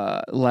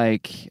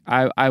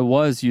 I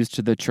was used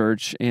to the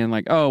church and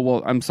like, oh,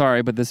 well, I'm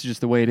sorry, but this is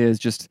just the way it is.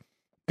 Just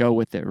go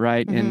with it,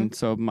 right? Mm-hmm. And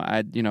so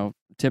I,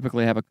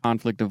 typically have a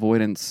conflict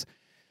avoidance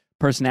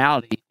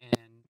personality.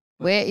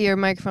 Wait, your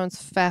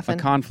microphone's faffing. A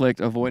conflict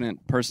avoidant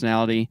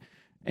personality,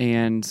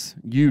 and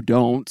you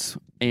don't,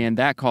 and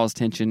that caused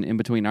tension in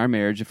between our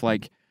marriage. If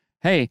like,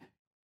 hey,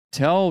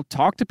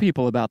 talk to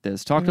people about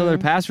this, talk to other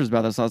pastors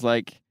about this. I was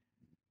like,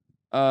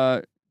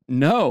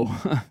 no,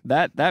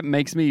 that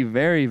makes me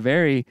very,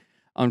 very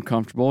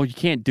uncomfortable. You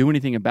can't do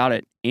anything about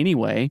it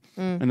anyway.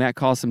 And that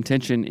caused some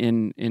tension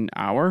in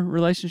our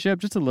relationship,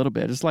 just a little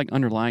bit. It's like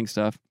underlying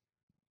stuff.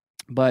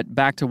 But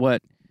back to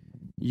what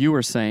you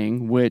were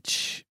saying,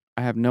 which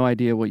I have no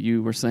idea what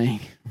you were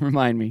saying.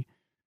 Remind me.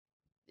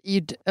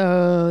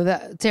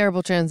 That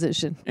terrible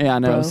transition. Yeah, I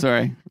know. Bro.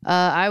 Sorry.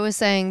 I was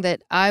saying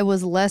that I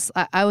was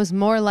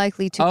more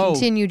likely to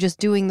continue just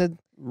doing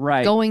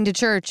going to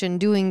church and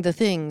doing the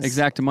things.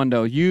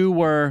 Exactamundo. You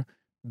were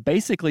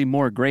basically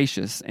more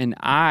gracious, and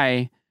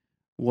I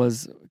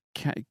was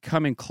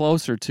coming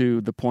closer to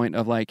the point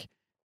of like,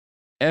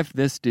 F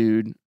this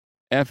dude,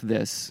 F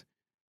this.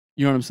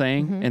 You know what I'm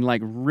saying? Mm-hmm. And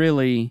like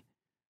really,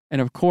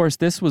 and of course,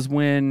 this was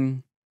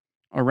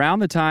around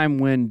the time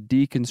when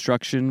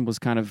deconstruction was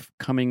kind of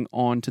coming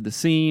onto the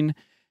scene.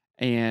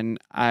 And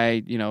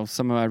I,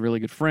 some of my really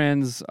good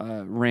friends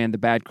ran the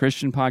Bad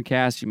Christian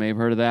podcast. You may have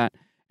heard of that.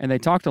 And they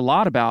talked a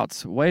lot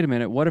about, wait a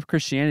minute, what if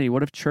Christianity,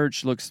 what if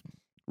church looks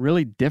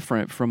really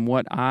different from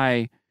what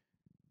I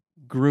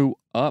grew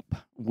up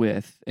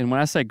with? And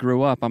when I say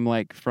grew up, I'm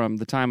like from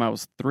the time I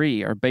was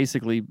 3, or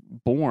basically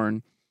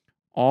born,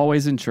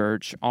 always in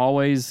church,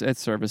 always at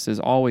services,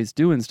 always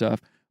doing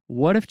stuff.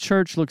 What if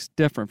church looks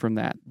different from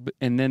that?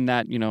 And then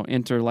that,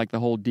 enter like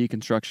the whole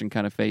deconstruction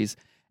kind of phase.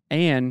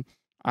 And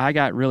I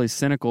got really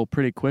cynical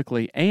pretty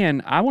quickly.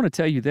 And I want to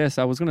tell you this,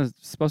 I was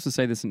supposed to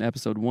say this in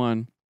episode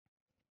 1.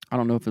 I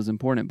don't know if it was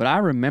important, but I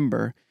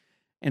remember,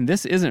 and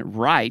this isn't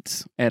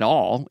right at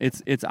all.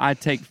 It's I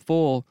take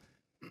full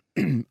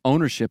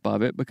ownership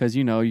of it, because,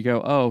 you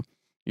go,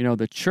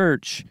 the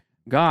church,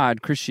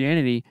 God,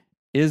 Christianity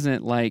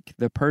isn't like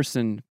the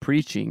person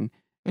preaching.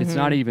 It's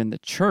not even the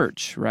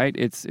church, right?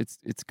 It's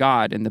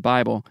God in the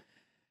Bible.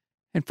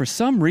 And for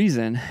some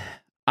reason,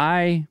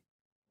 I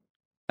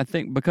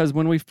think because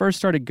when we first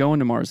started going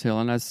to Mars Hill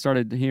and I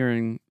started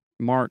hearing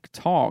Mark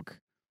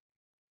talk,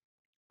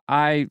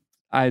 I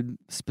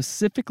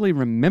specifically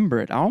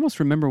remember it. I almost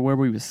remember where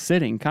we were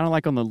sitting, kind of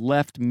like on the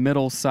left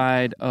middle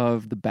side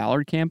of the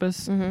Ballard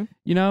campus,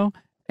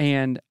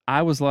 and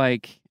I was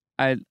like,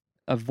 a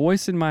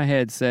voice in my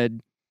head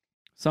said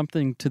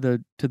something to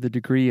the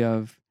degree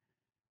of,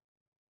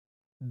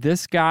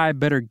 this guy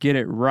better get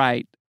it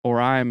right,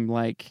 or I'm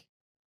like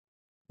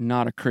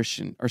not a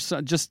Christian, or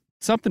just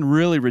something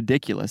really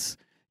ridiculous.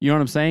 You know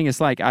what I'm saying?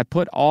 It's like I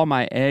put all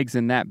my eggs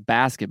in that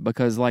basket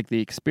because like the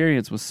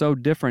experience was so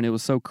different. It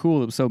was so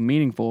cool. It was so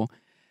meaningful.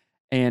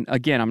 And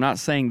again, I'm not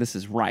saying this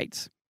is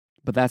right,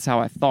 but that's how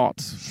I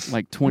thought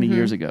like 20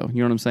 years ago.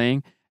 You know what I'm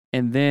saying?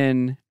 And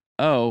then,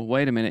 oh,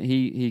 wait a minute.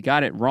 He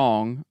got it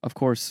wrong. Of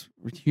course,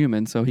 we're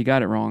human, so he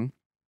got it wrong.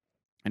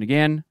 And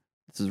again,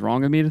 this is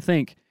wrong of me to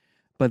think.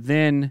 But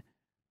then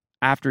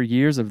after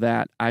years of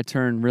that, I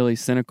turned really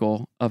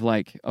cynical of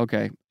like,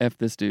 okay, F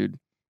this dude.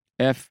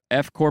 F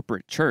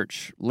corporate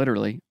church,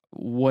 literally.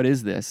 What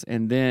is this?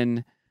 And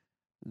then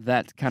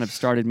that kind of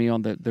started me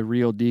on the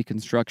real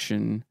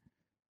deconstruction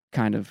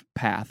kind of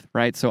path,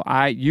 right? So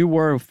you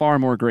were far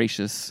more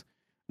gracious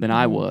than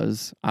I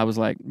was. I was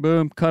like,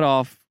 boom, cut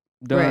off,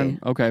 done.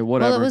 Right. Okay,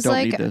 whatever. Well, it was don't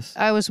like need this.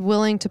 I was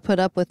willing to put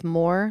up with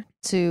more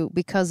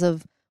because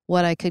of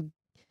what I could,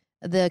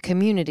 the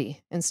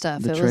community and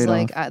stuff. It was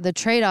like the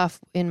trade-off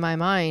in my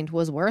mind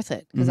was worth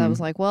it, because I was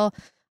like, well,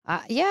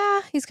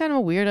 yeah, he's kind of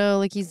a weirdo.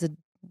 Like he's a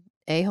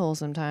a-hole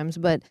sometimes,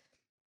 but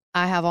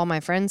I have all my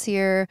friends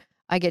here.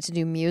 I get to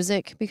do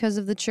music because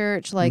of the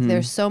church. Like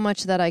there's so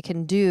much that I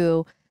can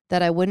do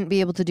that I wouldn't be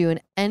able to do in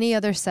any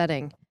other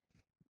setting.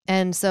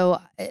 And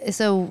so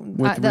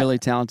with really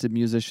talented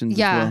musicians.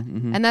 Yeah. As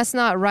well. And that's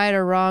not right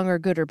or wrong or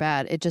good or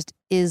bad. It just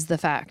is the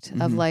fact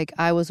of like,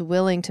 I was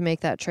willing to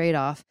make that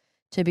trade-off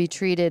to be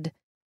treated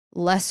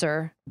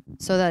lesser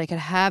so that I could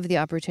have the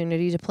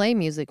opportunity to play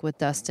music with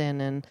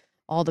Dustin and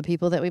all the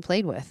people that we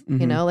played with,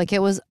 like it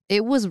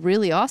was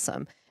really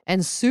awesome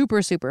and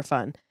super, super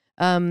fun.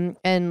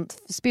 And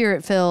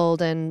spirit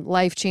filled and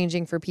life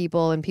changing for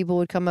people. And people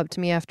would come up to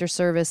me after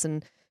service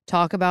and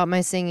talk about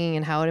my singing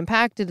and how it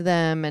impacted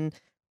them. And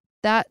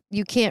that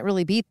you can't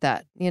really beat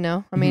that,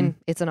 I mean,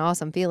 it's an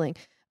awesome feeling.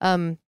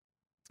 And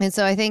And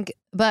so I think,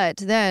 but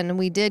then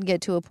we did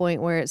get to a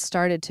point where it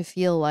started to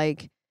feel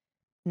like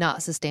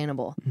not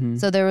sustainable. Mhm.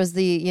 So there was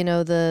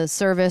the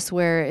service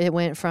where it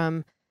went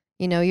from,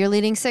 you're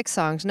leading 6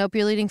 songs. Nope,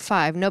 you're leading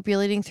 5. Nope, you're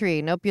leading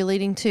 3. Nope, you're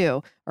leading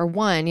 2 or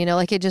 1.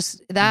 Like it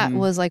just, that Mhm.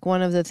 was like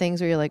one of the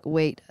things where you're like,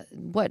 wait,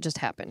 what just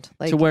happened?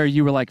 Like to where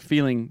you were like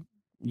feeling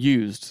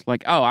used,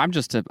 like, oh, I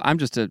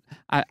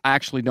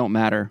actually don't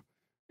matter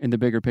in the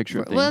bigger picture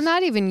of things. well,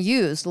 not even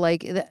used.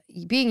 Like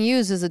being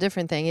used is a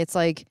different thing. It's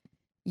like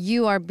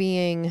you are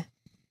being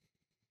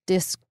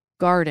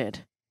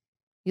discarded.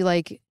 You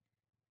like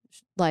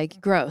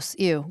gross,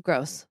 ew,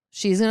 gross.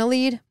 She's gonna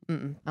lead? I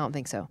don't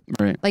think so.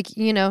 Right. Like,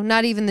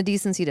 not even the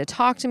decency to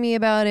talk to me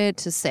about it,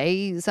 to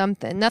say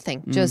something,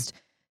 nothing. Just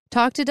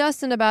talk to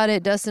Dustin about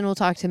it. Dustin will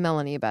talk to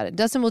Melanie about it.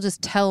 Dustin will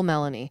just tell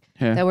Melanie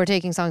that we're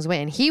taking songs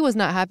away. And he was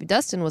not happy.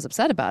 Dustin was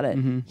upset about it.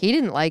 He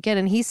didn't like it.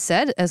 And he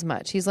said as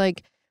much. He's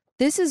like,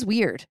 this is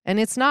weird. And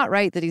it's not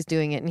right that he's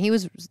doing it.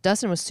 And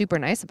Dustin was super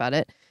nice about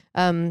it.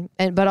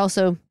 But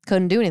also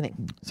couldn't do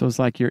anything. So it's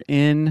like you're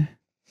in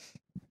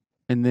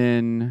and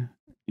then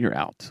you're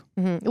out.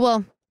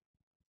 Well,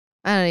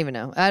 I don't even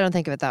know. I don't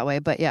think of it that way.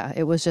 But yeah,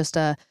 it was just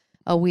a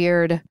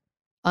weird,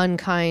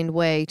 unkind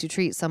way to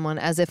treat someone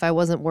as if I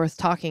wasn't worth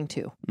talking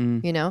to,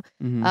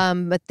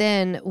 But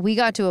then we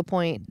got to a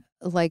point,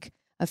 like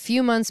a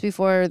few months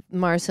before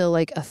Mars Hill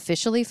like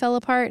officially fell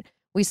apart,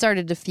 we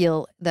started to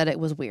feel that it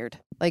was weird.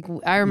 Like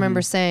I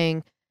remember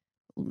saying,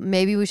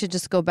 maybe we should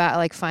just go back,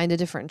 like find a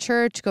different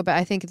church, go back.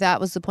 I think that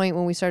was the point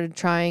when we started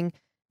trying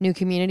New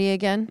Community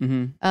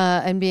again,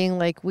 and being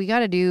like, we got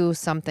to do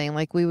something.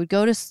 Like we would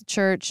go to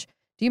church.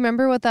 Do you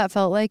remember what that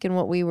felt like and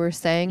what we were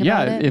saying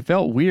about it? Yeah, it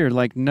felt weird.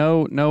 Like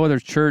no other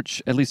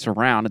church, at least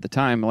around at the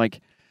time,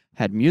 like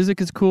had music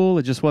is cool.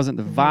 It just wasn't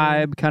the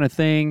vibe kind of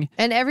thing.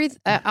 And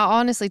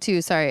honestly too,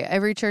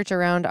 every church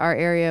around our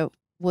area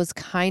was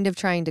kind of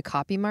trying to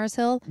copy Mars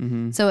Hill.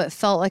 So it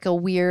felt like a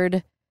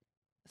weird,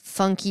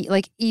 funky,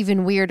 like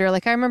even weirder.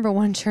 Like I remember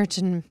one church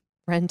in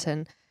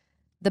Renton,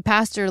 the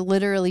pastor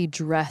literally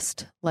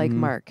dressed like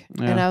Mark.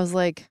 Yeah. And I was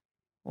like,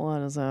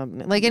 what is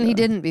happening? Like, and he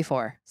didn't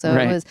before. So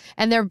Right. it was,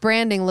 and their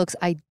branding looks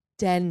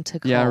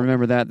identical. Yeah, I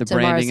remember that. The to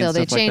branding Mars Hill. and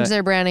stuff They changed like that.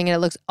 their branding and it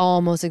looks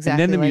almost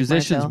exactly and then the like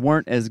musicians Mars Hill.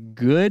 weren't as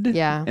good.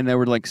 Yeah. And they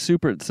were like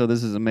super. So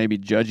this is maybe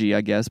judgy,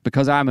 I guess,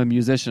 because I'm a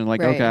musician.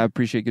 Like, Right. okay, I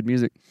appreciate good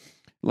music.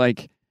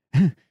 Like,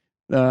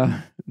 the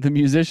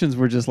musicians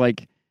were just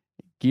like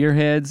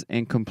gearheads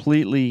and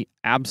completely,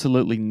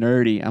 absolutely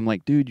nerdy. I'm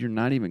like, dude, you're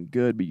not even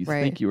good, but you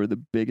Right. think you are the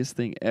biggest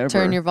thing ever.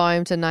 Turn your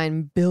volume to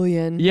 9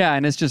 billion. Yeah,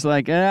 and it's just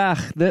like, kind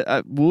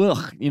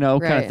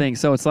of Right. thing.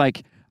 So it's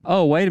like,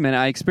 oh, wait a minute,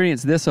 I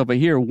experienced this over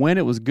here when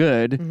it was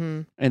good,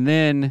 and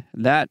then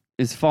that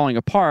is falling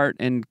apart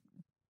and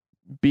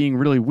being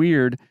really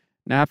weird.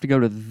 Now I have to go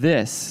to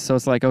this. So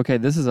it's like, okay,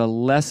 this is a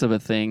less of a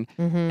thing.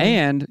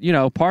 And,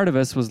 part of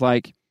us was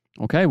like,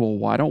 okay, well,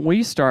 why don't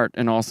we start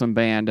an awesome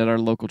band at our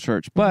local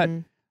church? But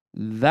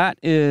that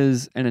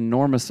is an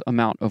enormous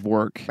amount of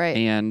work. Right.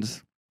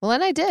 And Well,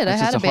 and I did. I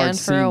it's had just a hard band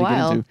for scene a to get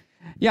while. into.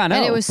 Yeah, I know.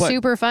 And it was but-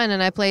 super fun.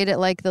 And I played at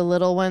like the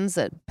little ones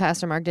that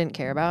Pastor Mark didn't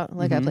care about.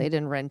 Like I played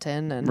in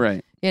Renton and,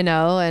 Right.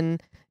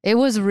 and it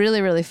was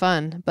really, really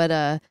fun.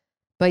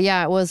 But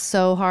yeah, it was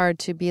so hard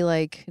to be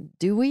like,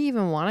 do we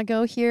even want to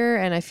go here?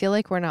 And I feel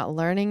like we're not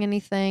learning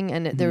anything.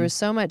 And there was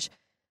so much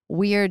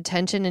weird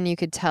tension and you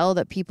could tell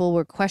that people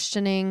were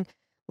questioning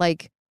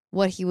like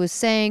what he was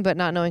saying, but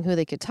not knowing who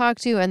they could talk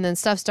to. And then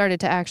stuff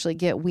started to actually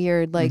get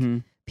weird. Like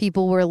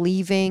people were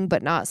leaving,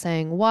 but not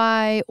saying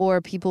why,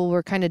 or people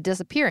were kind of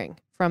disappearing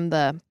from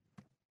the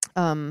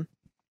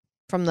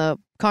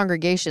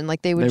congregation.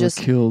 Like they would They just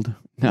were killed.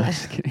 No,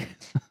 just kidding.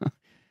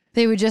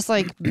 they would just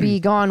like be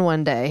gone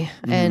one day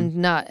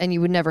and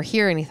you would never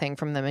hear anything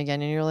from them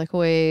again. And you're like,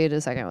 wait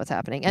a second, what's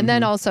happening? And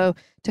then also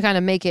to kind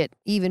of make it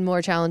even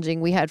more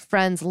challenging, we had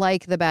friends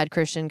like the Bad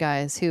Christian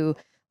guys who,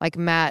 like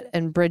Matt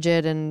and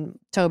Bridget and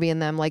Toby and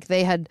them, like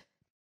they had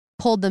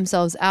pulled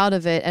themselves out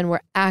of it and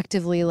were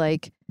actively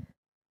like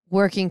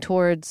working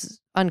towards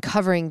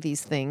uncovering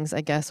these things, I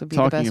guess would be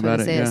Talking the best way to about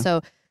it, say it. yeah.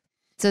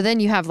 So then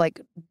you have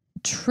like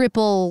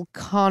triple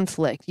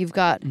conflict. You've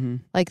got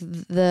like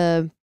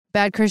the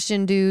Bad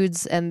Christian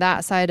dudes and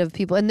that side of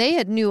people. And they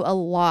had knew a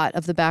lot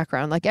of the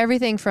background, like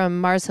everything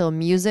from Mars Hill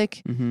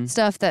music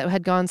stuff that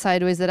had gone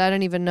sideways that I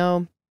don't even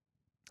know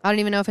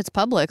if it's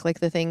public, like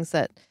the things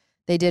that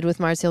they did with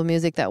Mars Hill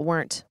music that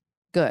weren't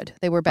good.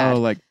 They were bad. Oh,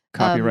 like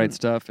copyright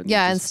stuff. And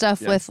Yeah, and just-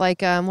 stuff yeah. with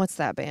like what's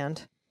that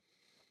band?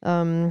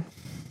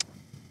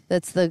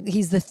 That's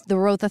the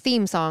wrote the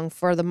theme song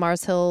for the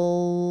Mars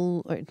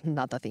Hill, or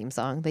not the theme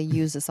song. They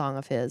used a song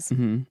of his.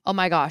 Oh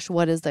my gosh,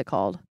 what is that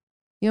called?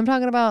 You know what I'm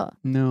talking about?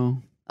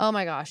 No. Oh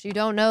my gosh, you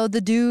don't know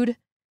the dude?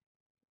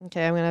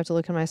 Okay, I'm gonna have to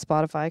look at my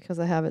Spotify because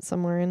I have it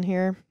somewhere in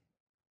here.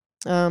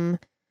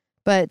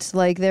 But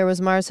like there was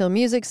Mars Hill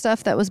music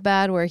stuff that was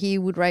bad, where he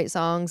would write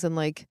songs and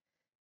like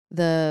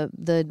the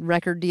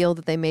record deal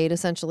that they made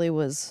essentially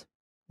was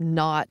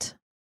not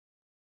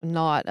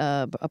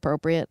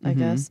appropriate, I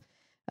guess.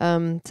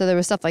 So there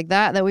was stuff like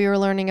that we were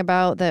learning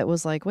about that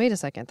was like, wait a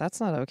second, that's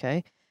not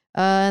okay.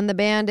 And the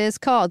band is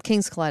called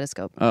King's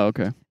Kaleidoscope. Oh,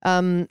 okay.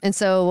 And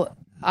so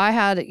I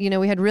had,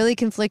 we had really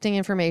conflicting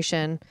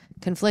information,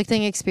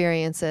 conflicting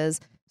experiences,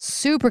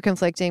 super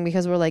conflicting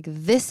because we're like,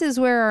 this is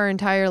where our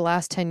entire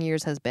last 10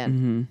 years has been.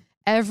 Mm-hmm.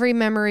 Every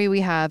memory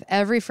we have,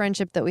 every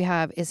friendship that we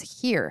have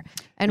is here.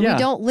 And we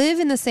don't live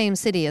in the same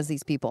city as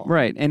these people.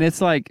 Right. And it's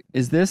like,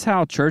 is this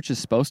how church is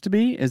supposed to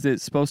be? Is it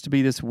supposed to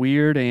be this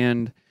weird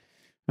and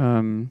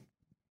not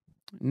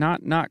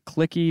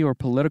cliquey or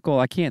political?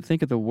 I can't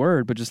think of the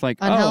word, but just like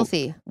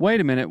unhealthy. Oh, wait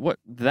a minute, what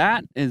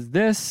that is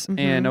this?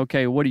 And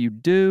okay, what do you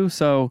do?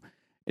 So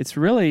it's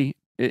really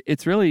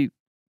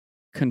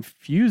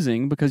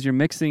confusing because you're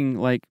mixing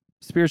like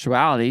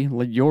spirituality,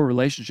 like your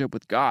relationship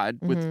with God,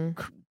 with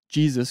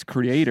Jesus,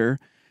 Creator,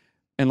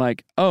 and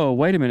like, oh,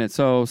 wait a minute,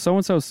 so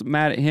and so's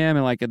mad at him,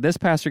 and like this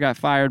pastor got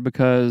fired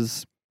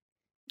because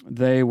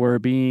they were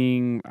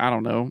being, I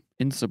don't know,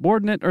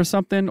 insubordinate or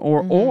something,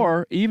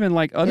 or even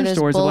like other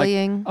stories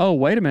bullying. Of like, oh,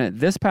 wait a minute,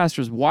 this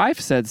pastor's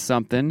wife said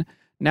something.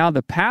 Now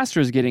the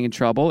pastor is getting in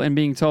trouble and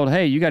being told,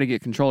 hey, you got to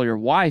get control of your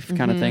wife,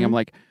 kind of thing. I'm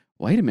like,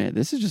 wait a minute,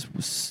 this is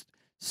just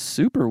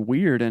super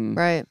weird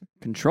and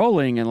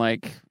controlling, and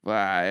like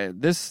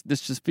this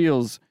just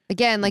feels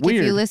again like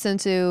weird. If you listen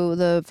to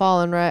the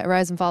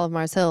rise and fall of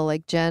Mars Hill,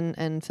 like Jen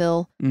and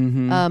Phil,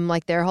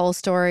 like their whole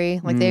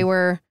story, like they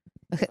were.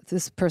 Okay,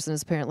 this person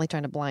is apparently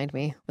trying to blind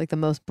me, like the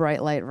most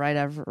bright light right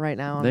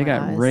now. They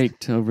got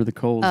raked over the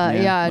coals.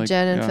 Yeah, like,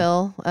 Jen and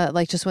Phil,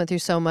 like just went through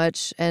so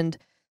much, and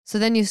so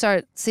then you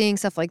start seeing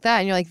stuff like that,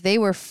 and you're like, they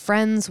were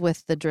friends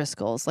with the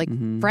Driscolls, like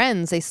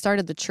friends. They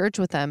started the church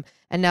with them,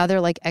 and now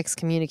they're like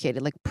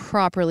excommunicated, like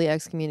properly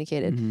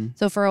excommunicated.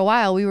 So for a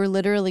while, we were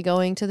literally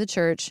going to the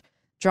church,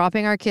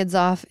 dropping our kids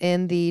off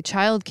in the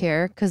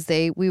childcare because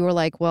we were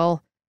like,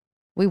 well,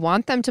 we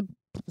want them to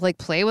like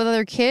play with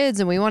other kids,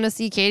 and we want to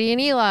see Katie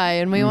and Eli,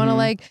 and we want to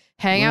like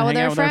hang out with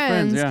our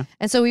friends. Yeah.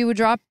 And so we would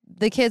drop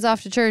the kids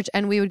off to church,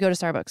 and we would go to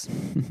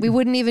Starbucks. We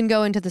wouldn't even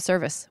go into the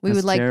service. We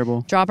would like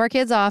drop our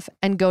kids off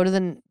and go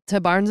to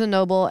Barnes and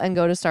Noble and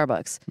go to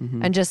Starbucks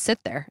and just sit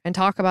there and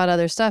talk about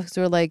other stuff. Because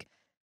we're like,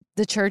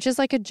 the church is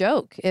like a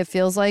joke. It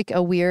feels like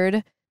a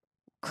weird,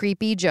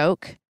 creepy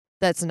joke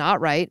that's not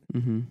right.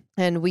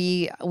 And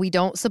we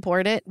don't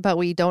support it, but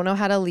we don't know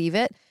how to leave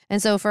it.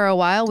 And so for a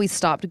while we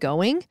stopped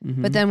going,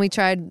 but then we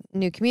tried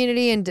new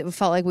community and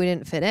felt like we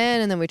didn't fit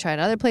in. And then we tried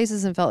other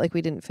places and felt like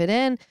we didn't fit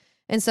in.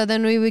 And so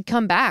then we would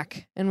come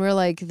back and we're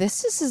like,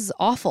 this is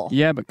awful.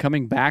 Yeah, but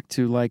coming back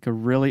to like a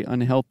really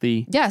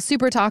unhealthy. Yeah,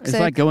 super toxic. It's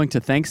like going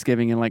to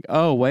Thanksgiving and like,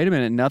 oh, wait a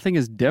minute, nothing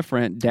is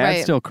different.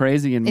 Dad's still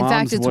crazy and mom's in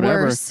fact, it's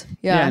whatever. Worse.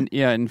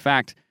 Yeah, in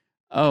fact,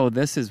 oh,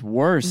 this is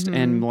worse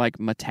and like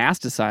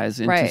metastasize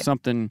into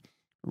something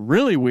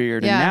really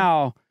weird. And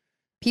now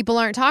people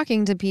aren't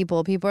talking to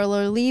people. People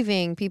are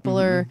leaving. People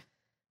are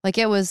like,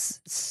 it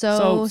was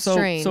so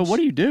strange. So what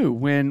do you do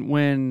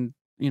when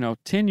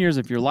 10 years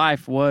of your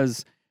life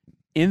was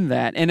in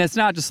that? And it's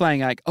not just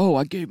like, oh,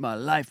 I gave my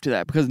life to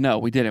that, because no,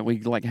 we didn't.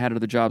 We like had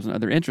other jobs and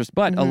other interests,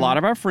 but a lot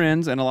of our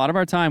friends and a lot of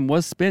our time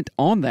was spent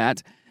on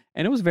that,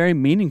 and it was very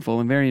meaningful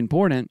and very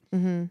important.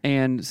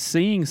 And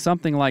seeing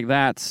something like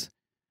that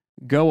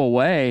go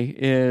away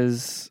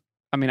is,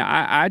 I mean,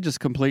 I just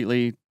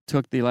completely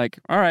took the like,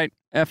 all right,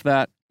 F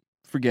that,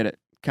 forget it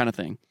kind of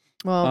thing.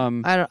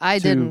 Well, I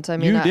didn't. I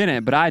mean, you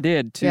didn't, but I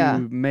did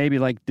to maybe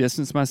like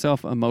distance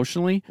myself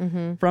emotionally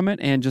from it,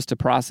 and just to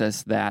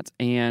process that.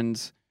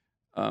 And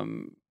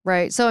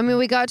right. So I mean,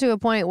 we got to a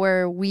point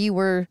where we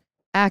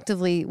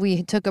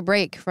took a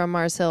break from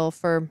Mars Hill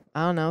for,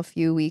 I don't know, a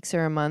few weeks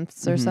or a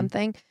month or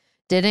something.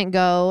 Didn't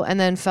go, and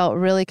then felt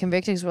really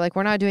convicted because we're like,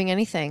 we're not doing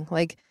anything.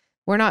 Like,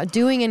 we're not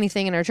doing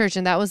anything in our church.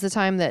 And that was the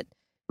time that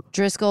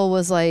Driscoll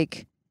was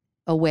like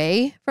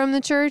away from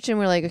the church, and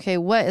we're like, okay,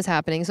 what is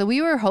happening? So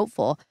we were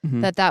hopeful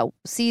that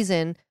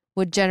season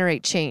would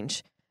generate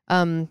change.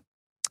 And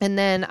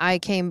then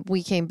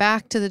we came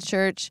back to the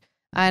church,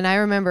 and I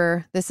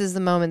remember, this is the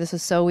moment, this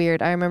was so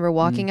weird. I remember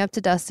walking up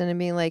to Dustin and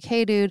being like,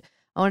 hey dude,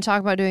 I want to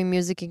talk about doing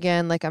music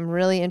again. Like, I'm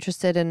really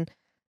interested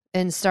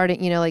in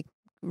starting, like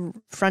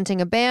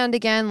fronting a band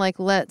again. Like,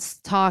 let's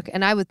talk.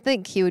 And I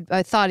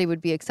thought he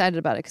would be excited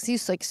about it because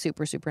he's like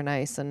super, super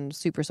nice and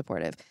super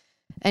supportive.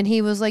 And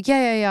he was like,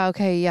 yeah,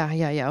 okay,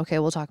 okay,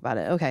 we'll talk about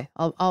it. Okay,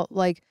 I'll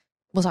like,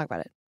 we'll talk about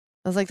it.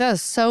 I was like, that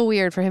is so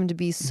weird for him to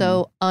be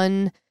so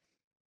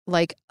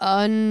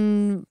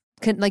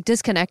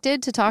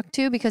disconnected to talk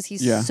to, because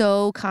he's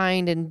so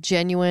kind and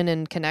genuine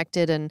and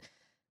connected and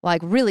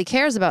like really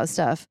cares about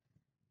stuff.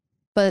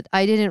 But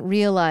I didn't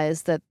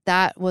realize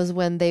that was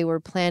when they were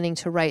planning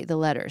to write the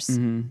letters.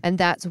 And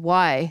that's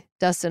why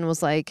Dustin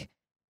was like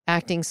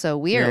acting so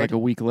weird. Yeah, like a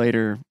week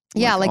later.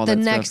 Like the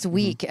next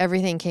week,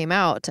 everything came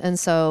out. And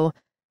so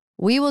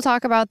we will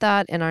talk about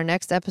that in our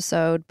next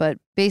episode. But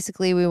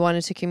basically, we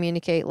wanted to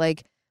communicate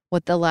like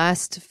what the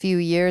last few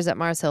years at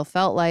Mars Hill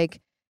felt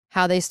like,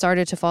 how they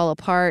started to fall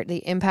apart,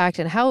 the impact,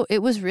 and how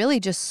it was really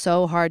just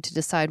so hard to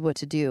decide what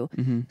to do.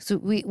 So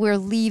we're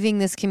leaving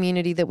this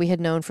community that we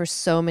had known for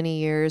so many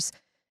years.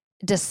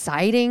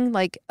 deciding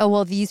like, oh,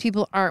 well, these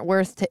people aren't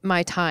worth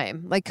my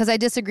time. Like, because I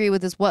disagree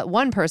with this, what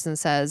one person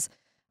says,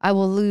 I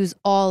will lose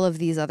all of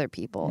these other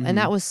people. Mm-hmm. And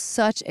that was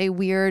such a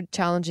weird,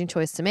 challenging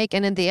choice to make.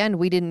 And in the end,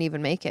 we didn't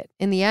even make it.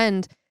 In the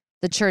end,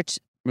 the church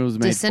It was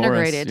made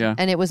disintegrated for us, yeah.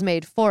 and it was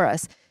made for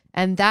us.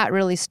 And that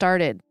really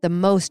started the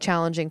most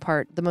challenging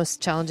part, the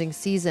most challenging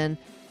season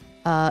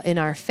in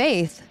our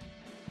faith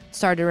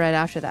started right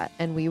after that.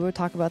 And we will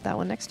talk about that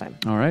one next time.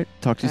 All right.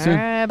 Talk to you All soon.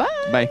 right, bye.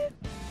 Bye.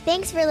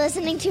 Thanks for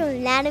listening to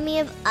Anatomy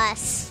of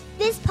Us.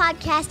 This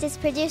podcast is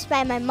produced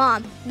by my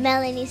mom,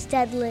 Melanie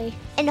Studley,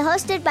 and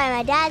hosted by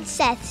my dad,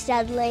 Seth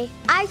Studley.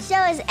 Our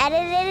show is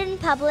edited and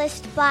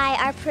published by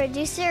our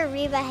producer,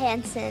 Reba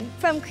Hansen,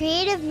 from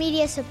Creative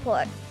Media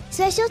Support.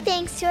 Special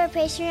thanks to our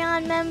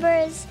Patreon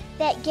members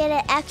that get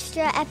an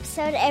extra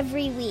episode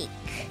every week.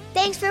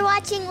 Thanks for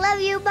watching. Love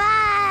you.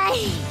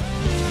 Bye.